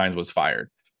after John Hines was fired.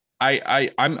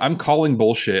 I'm calling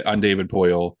bullshit on David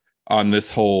Poile on this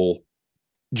whole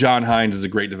John Hines is a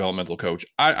great developmental coach.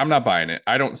 I'm not buying it.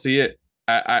 I don't see it.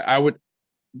 I would,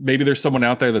 maybe there's someone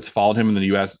out there that's followed him in the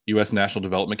U.S. National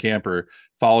Development Camp or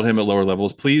followed him at lower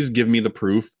levels. Please give me the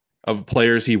proof of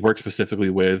players he worked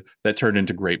specifically with that turned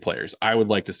into great players. I would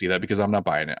like to see that because I'm not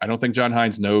buying it. I don't think John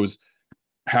Hines knows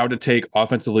how to take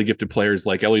offensively gifted players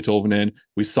like Eeli Tolvanen.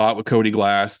 We saw it with Cody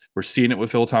Glass. We're seeing it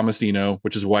with Phil Tomasino,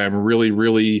 which is why I'm really,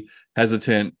 really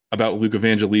hesitant about Luke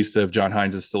Evangelista if John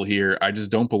Hines is still here. I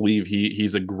just don't believe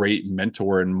he's a great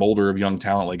mentor and molder of young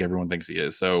talent like everyone thinks he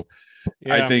is. So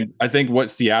yeah. I think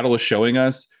what Seattle is showing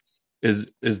us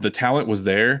is the talent was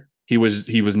there. He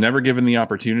was never given the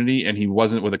opportunity, and he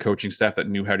wasn't with a coaching staff that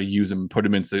knew how to use him and put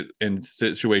him in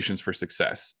situations for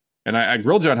success. And I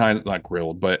grilled John Hines, not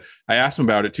grilled, but I asked him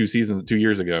about it 2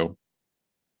 years ago.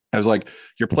 I was like,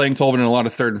 you're playing Tolvanen in a lot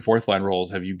of third and fourth line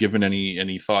roles. Have you given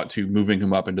any thought to moving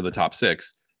him up into the top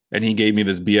 6? And he gave me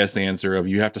this BS answer of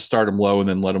you have to start him low and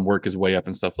then let him work his way up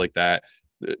and stuff like that.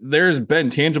 There's been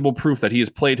tangible proof that he has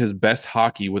played his best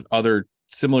hockey with other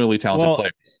similarly talented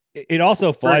players. It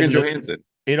also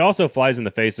flies in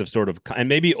the face of sort of, and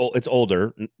maybe it's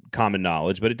older common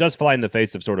knowledge, but it does fly in the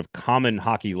face of sort of common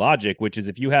hockey logic, which is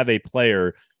if you have a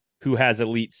player who has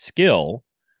elite skill,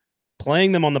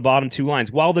 playing them on the bottom 2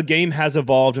 lines, while the game has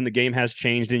evolved and the game has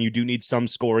changed and you do need some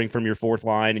scoring from your fourth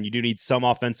line and you do need some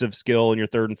offensive skill in your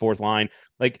third and fourth line,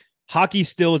 like hockey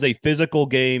still is a physical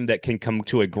game that can come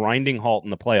to a grinding halt in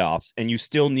the playoffs, and you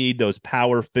still need those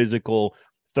power physical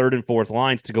third and fourth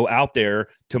lines to go out there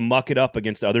to muck it up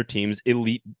against other teams'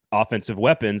 elite offensive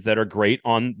weapons that are great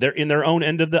in their own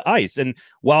end of the ice. And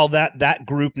while that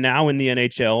group now in the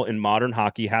NHL in modern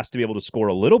hockey has to be able to score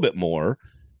a little bit more,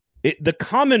 the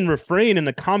common refrain and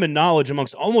the common knowledge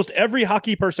amongst almost every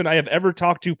hockey person I have ever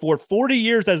talked to for 40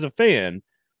 years as a fan,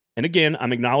 and again,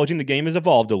 I'm acknowledging the game has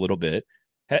evolved a little bit,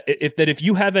 if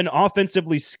you have an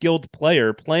offensively skilled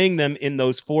player, playing them in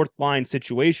those fourth line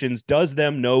situations does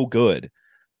them no good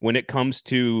when it comes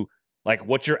to like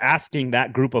what you're asking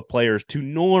that group of players to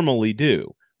normally do.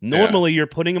 Normally, you're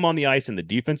putting them on the ice in the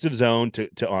defensive zone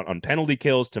on penalty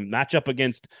kills to match up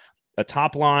against a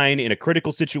top line in a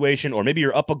critical situation, or maybe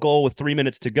you're up a goal with 3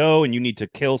 minutes to go and you need to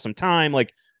kill some time.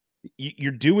 Like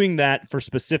you're doing that for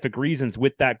specific reasons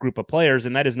with that group of players,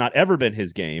 and that has not ever been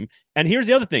his game. And here's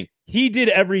the other thing. He did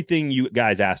everything you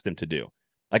guys asked him to do.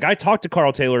 Like I talked to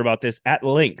Carl Taylor about this at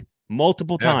length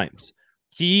multiple times.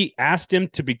 He asked him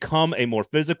to become a more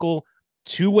physical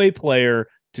two-way player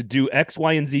to do X,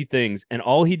 Y, and Z things. And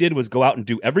all he did was go out and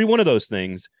do every one of those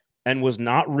things and was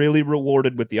not really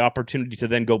rewarded with the opportunity to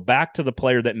then go back to the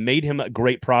player that made him a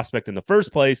great prospect in the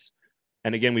first place.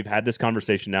 And again, we've had this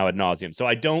conversation now ad nauseum. So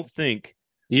I don't think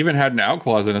he even had an out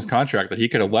clause in his contract that he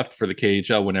could have left for the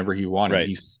KHL whenever he wanted. Right.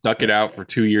 He stuck it out for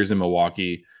 2 years in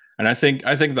Milwaukee. And I think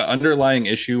the underlying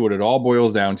issue, what it all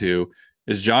boils down to,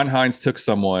 is John Hines took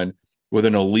someone with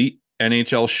an elite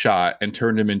NHL shot and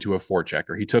turned him into a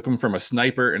forechecker. He took him from a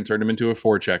sniper and turned him into a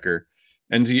forechecker.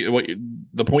 And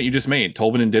the point you just made,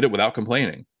 Tolvanen did it without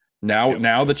complaining.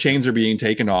 Now the chains are being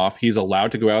taken off. He's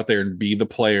allowed to go out there and be the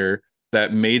player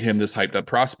that made him this hyped up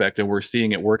prospect, and we're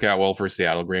seeing it work out well for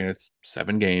Seattle. Granted, it's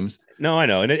 7 games. No, I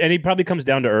know, and he probably comes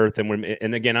down to earth.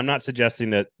 And again, I'm not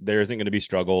suggesting that there isn't going to be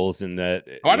struggles and that.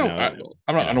 I don't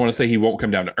want to say he won't come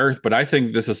down to earth, but I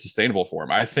think this is sustainable for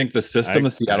him. I think the system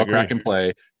the Seattle Kraken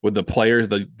play with the players,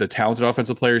 the talented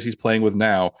offensive players he's playing with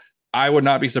now, I would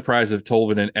not be surprised if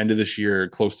Tolvanen ended this year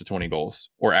close to 20 goals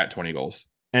or at 20 goals.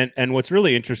 And what's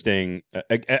really interesting,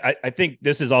 I think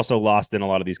this is also lost in a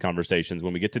lot of these conversations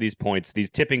when we get to these points, these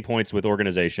tipping points with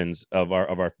organizations of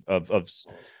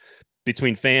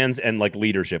between fans and like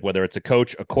leadership, whether it's a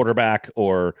coach, a quarterback,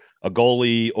 or a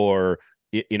goalie, or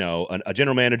a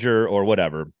general manager or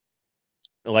whatever.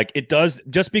 Like it does,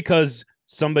 just because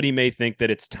somebody may think that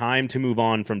it's time to move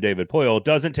on from David Poile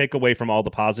doesn't take away from all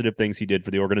the positive things he did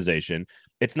for the organization.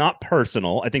 It's not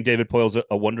personal. I think David Poile's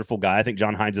a wonderful guy. I think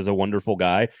John Hines is a wonderful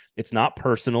guy. It's not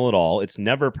personal at all. It's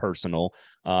never personal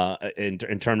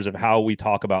in terms of how we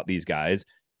talk about these guys.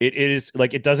 It is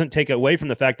like, it doesn't take away from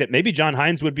the fact that maybe John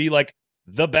Hines would be like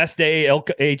the best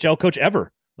AHL coach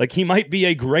ever. Like he might be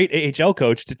a great AHL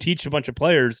coach to teach a bunch of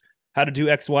players how to do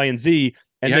X, Y, and Z.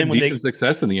 And then when decent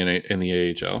success in the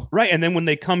AHL, right? And then when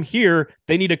they come here,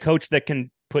 they need a coach that can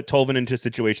put Tolvanen into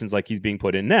situations like he's being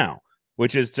put in now,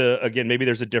 which is to, again, maybe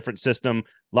there's a different system.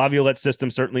 Laviolette's system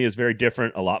certainly is very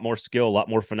different, a lot more skill, a lot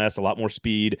more finesse, a lot more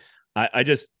speed.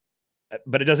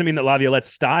 But it doesn't mean that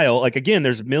Laviolette's style, like, again,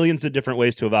 there's millions of different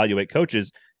ways to evaluate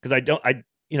coaches, because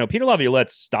Peter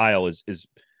Laviolette's style is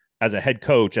as a head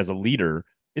coach, as a leader,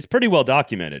 is pretty well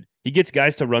documented. He gets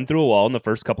guys to run through a wall in the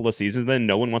first couple of seasons, then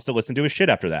no one wants to listen to his shit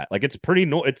after that. Like it's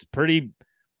pretty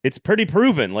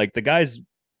proven. Like the guy's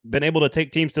been able to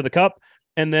take teams to the cup,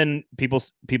 and then people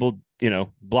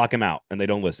block him out and they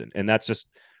don't listen. And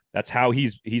that's how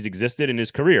he's existed in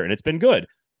his career, and it's been good.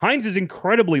 Hines is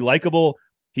incredibly likable.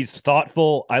 He's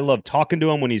thoughtful. I love talking to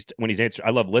him when he's answering.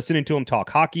 I love listening to him talk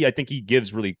hockey. I think he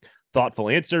gives really thoughtful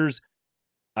answers.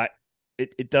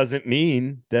 It doesn't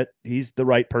mean that he's the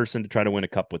right person to try to win a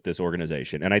cup with this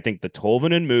organization. And I think the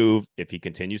Tolvanen move, if he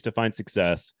continues to find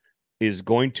success, is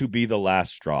going to be the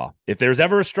last straw. If there's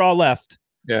ever a straw left,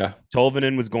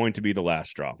 Tolvanen was going to be the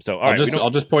last straw. So I'll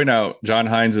just point out John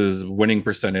Hines' winning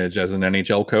percentage as an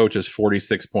NHL coach is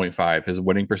 46.5. His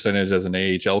winning percentage as an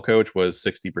AHL coach was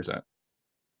 60%.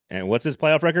 And what's his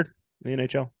playoff record in the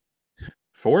NHL?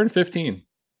 4-15.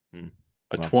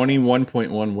 A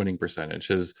 21.1 winning percentage.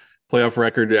 His playoff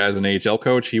record as an AHL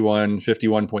coach, he won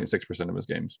 51.6% of his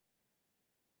games.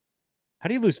 How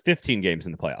do you lose 15 games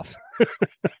in the playoffs?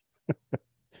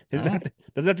 Does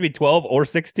it have to be 12 or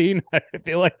 16? I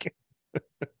feel like.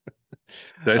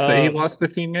 Did I say he lost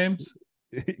 15 games?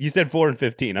 You said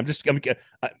 4-15.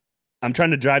 I'm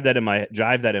trying to drive that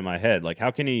in my head. Like,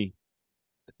 how can he?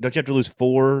 Don't you have to lose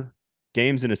 4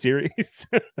 games in a series?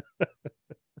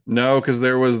 No, because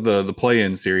there was the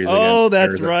play-in series. Oh,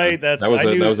 that's Arizona. Right. That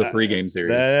was a 3-game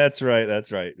series. That's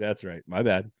right. My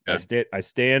bad. Yeah. I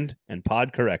stand and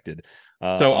pod corrected.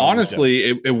 So honestly,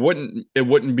 it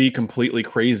wouldn't be completely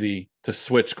crazy to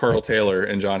switch Carl Taylor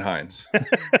and John Hines.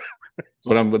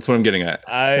 That's what I'm getting at.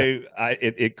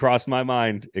 It crossed my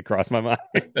mind. It crossed my mind.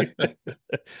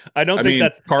 I mean,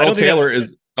 that's Carl Taylor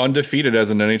is undefeated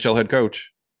as an NHL head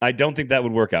coach. I don't think that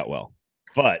would work out well.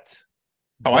 But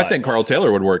I think Carl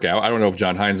Taylor would work out. I don't know if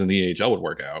John Hines in the AHL would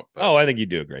work out. But. Oh, I think he'd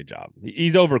do a great job.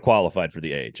 He's overqualified for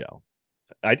the AHL.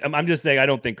 I'm just saying I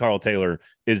don't think Carl Taylor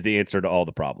is the answer to all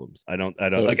the problems. I don't.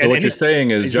 So what you're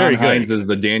saying is John Hines is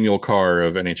the Daniel Carr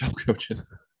of NHL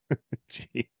coaches.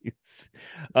 Jeez.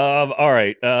 All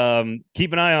right.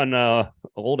 Keep an eye on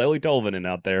old Ellie Tolvanen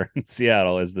out there in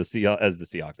Seattle as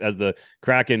the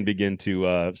Kraken begin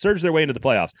to surge their way into the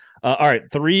playoffs. All right,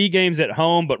 3 games at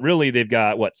home, but really they've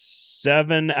got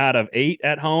 7 out of 8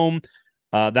 at home.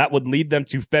 That would lead them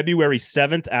to February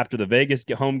 7th after the Vegas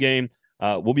home game.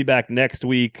 We'll be back next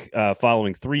week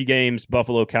following 3 games: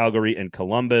 Buffalo, Calgary, and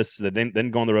Columbus.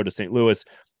 Then go on the road to St. Louis.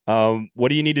 What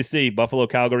do you need to see? Buffalo,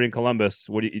 Calgary, and Columbus.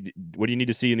 What do you need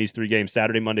to see in these 3 games?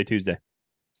 Saturday, Monday, Tuesday.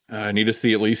 I need to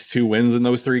see at least 2 wins in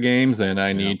those 3 games, and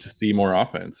I need to see more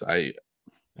offense. I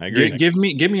agree. Give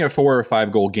me a 4 or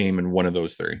 5 goal game in one of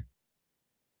those 3,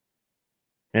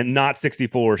 and not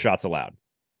 64 shots allowed.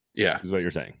 Yeah, is what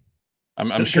you're saying.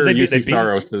 I'm sure UC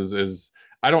Saros is.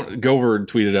 I don't go over and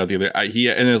tweeted out the other. He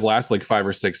in his last 5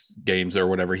 or 6 games or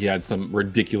whatever, he had some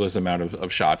ridiculous amount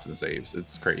of shots and saves.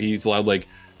 It's crazy. He's allowed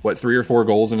 3 or 4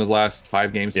 goals in his last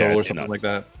 5 games total or something like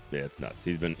that. Yeah, it's nuts.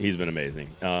 He's been amazing.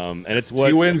 And it's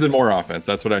 2 wins and more offense.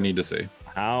 That's what I need to see.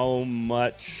 How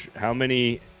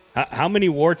many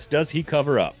warts does he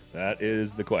cover up? That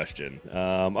is the question.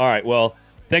 All right. Well,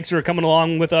 thanks for coming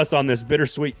along with us on this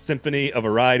bittersweet symphony of a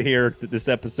ride here. This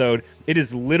episode, it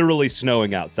is literally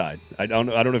snowing outside. I don't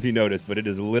know if you noticed, but it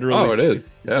is literally. Oh, it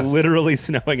is. Yeah. Literally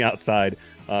snowing outside,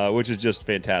 which is just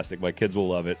fantastic. My kids will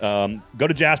love it. Go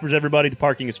to Jasper's, everybody. The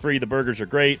parking is free. The burgers are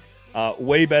great.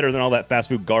 Way better than all that fast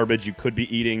food garbage you could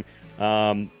be eating.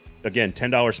 Again,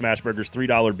 $10 smash burgers,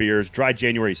 $3 beers. Dry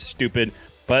January is stupid,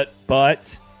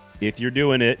 but if you're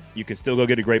doing it, you can still go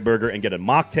get a great burger and get a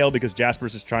mocktail, because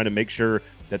Jasper's is trying to make sure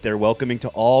that they're welcoming to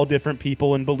all different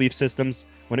people and belief systems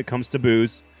when it comes to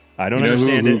booze. I don't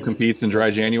understand who competes in Dry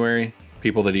January?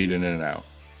 People that eat In-N-Out.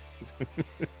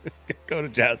 Go to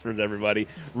Jasper's, everybody.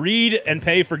 Read and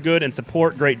pay for good and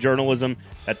support great journalism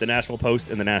at the Nashville Post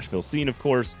and the Nashville Scene, of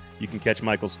course. You can catch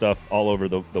Michael's stuff all over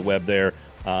the web there,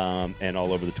 and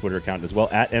all over the Twitter account as well,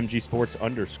 at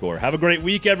 @MGSports_. Have a great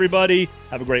week, everybody.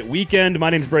 Have a great weekend. My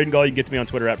name is Braden Gall. You can get to me on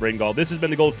Twitter at Braden Gall. This has been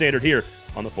the Gold Standard here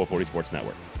on the 440 Sports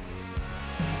Network.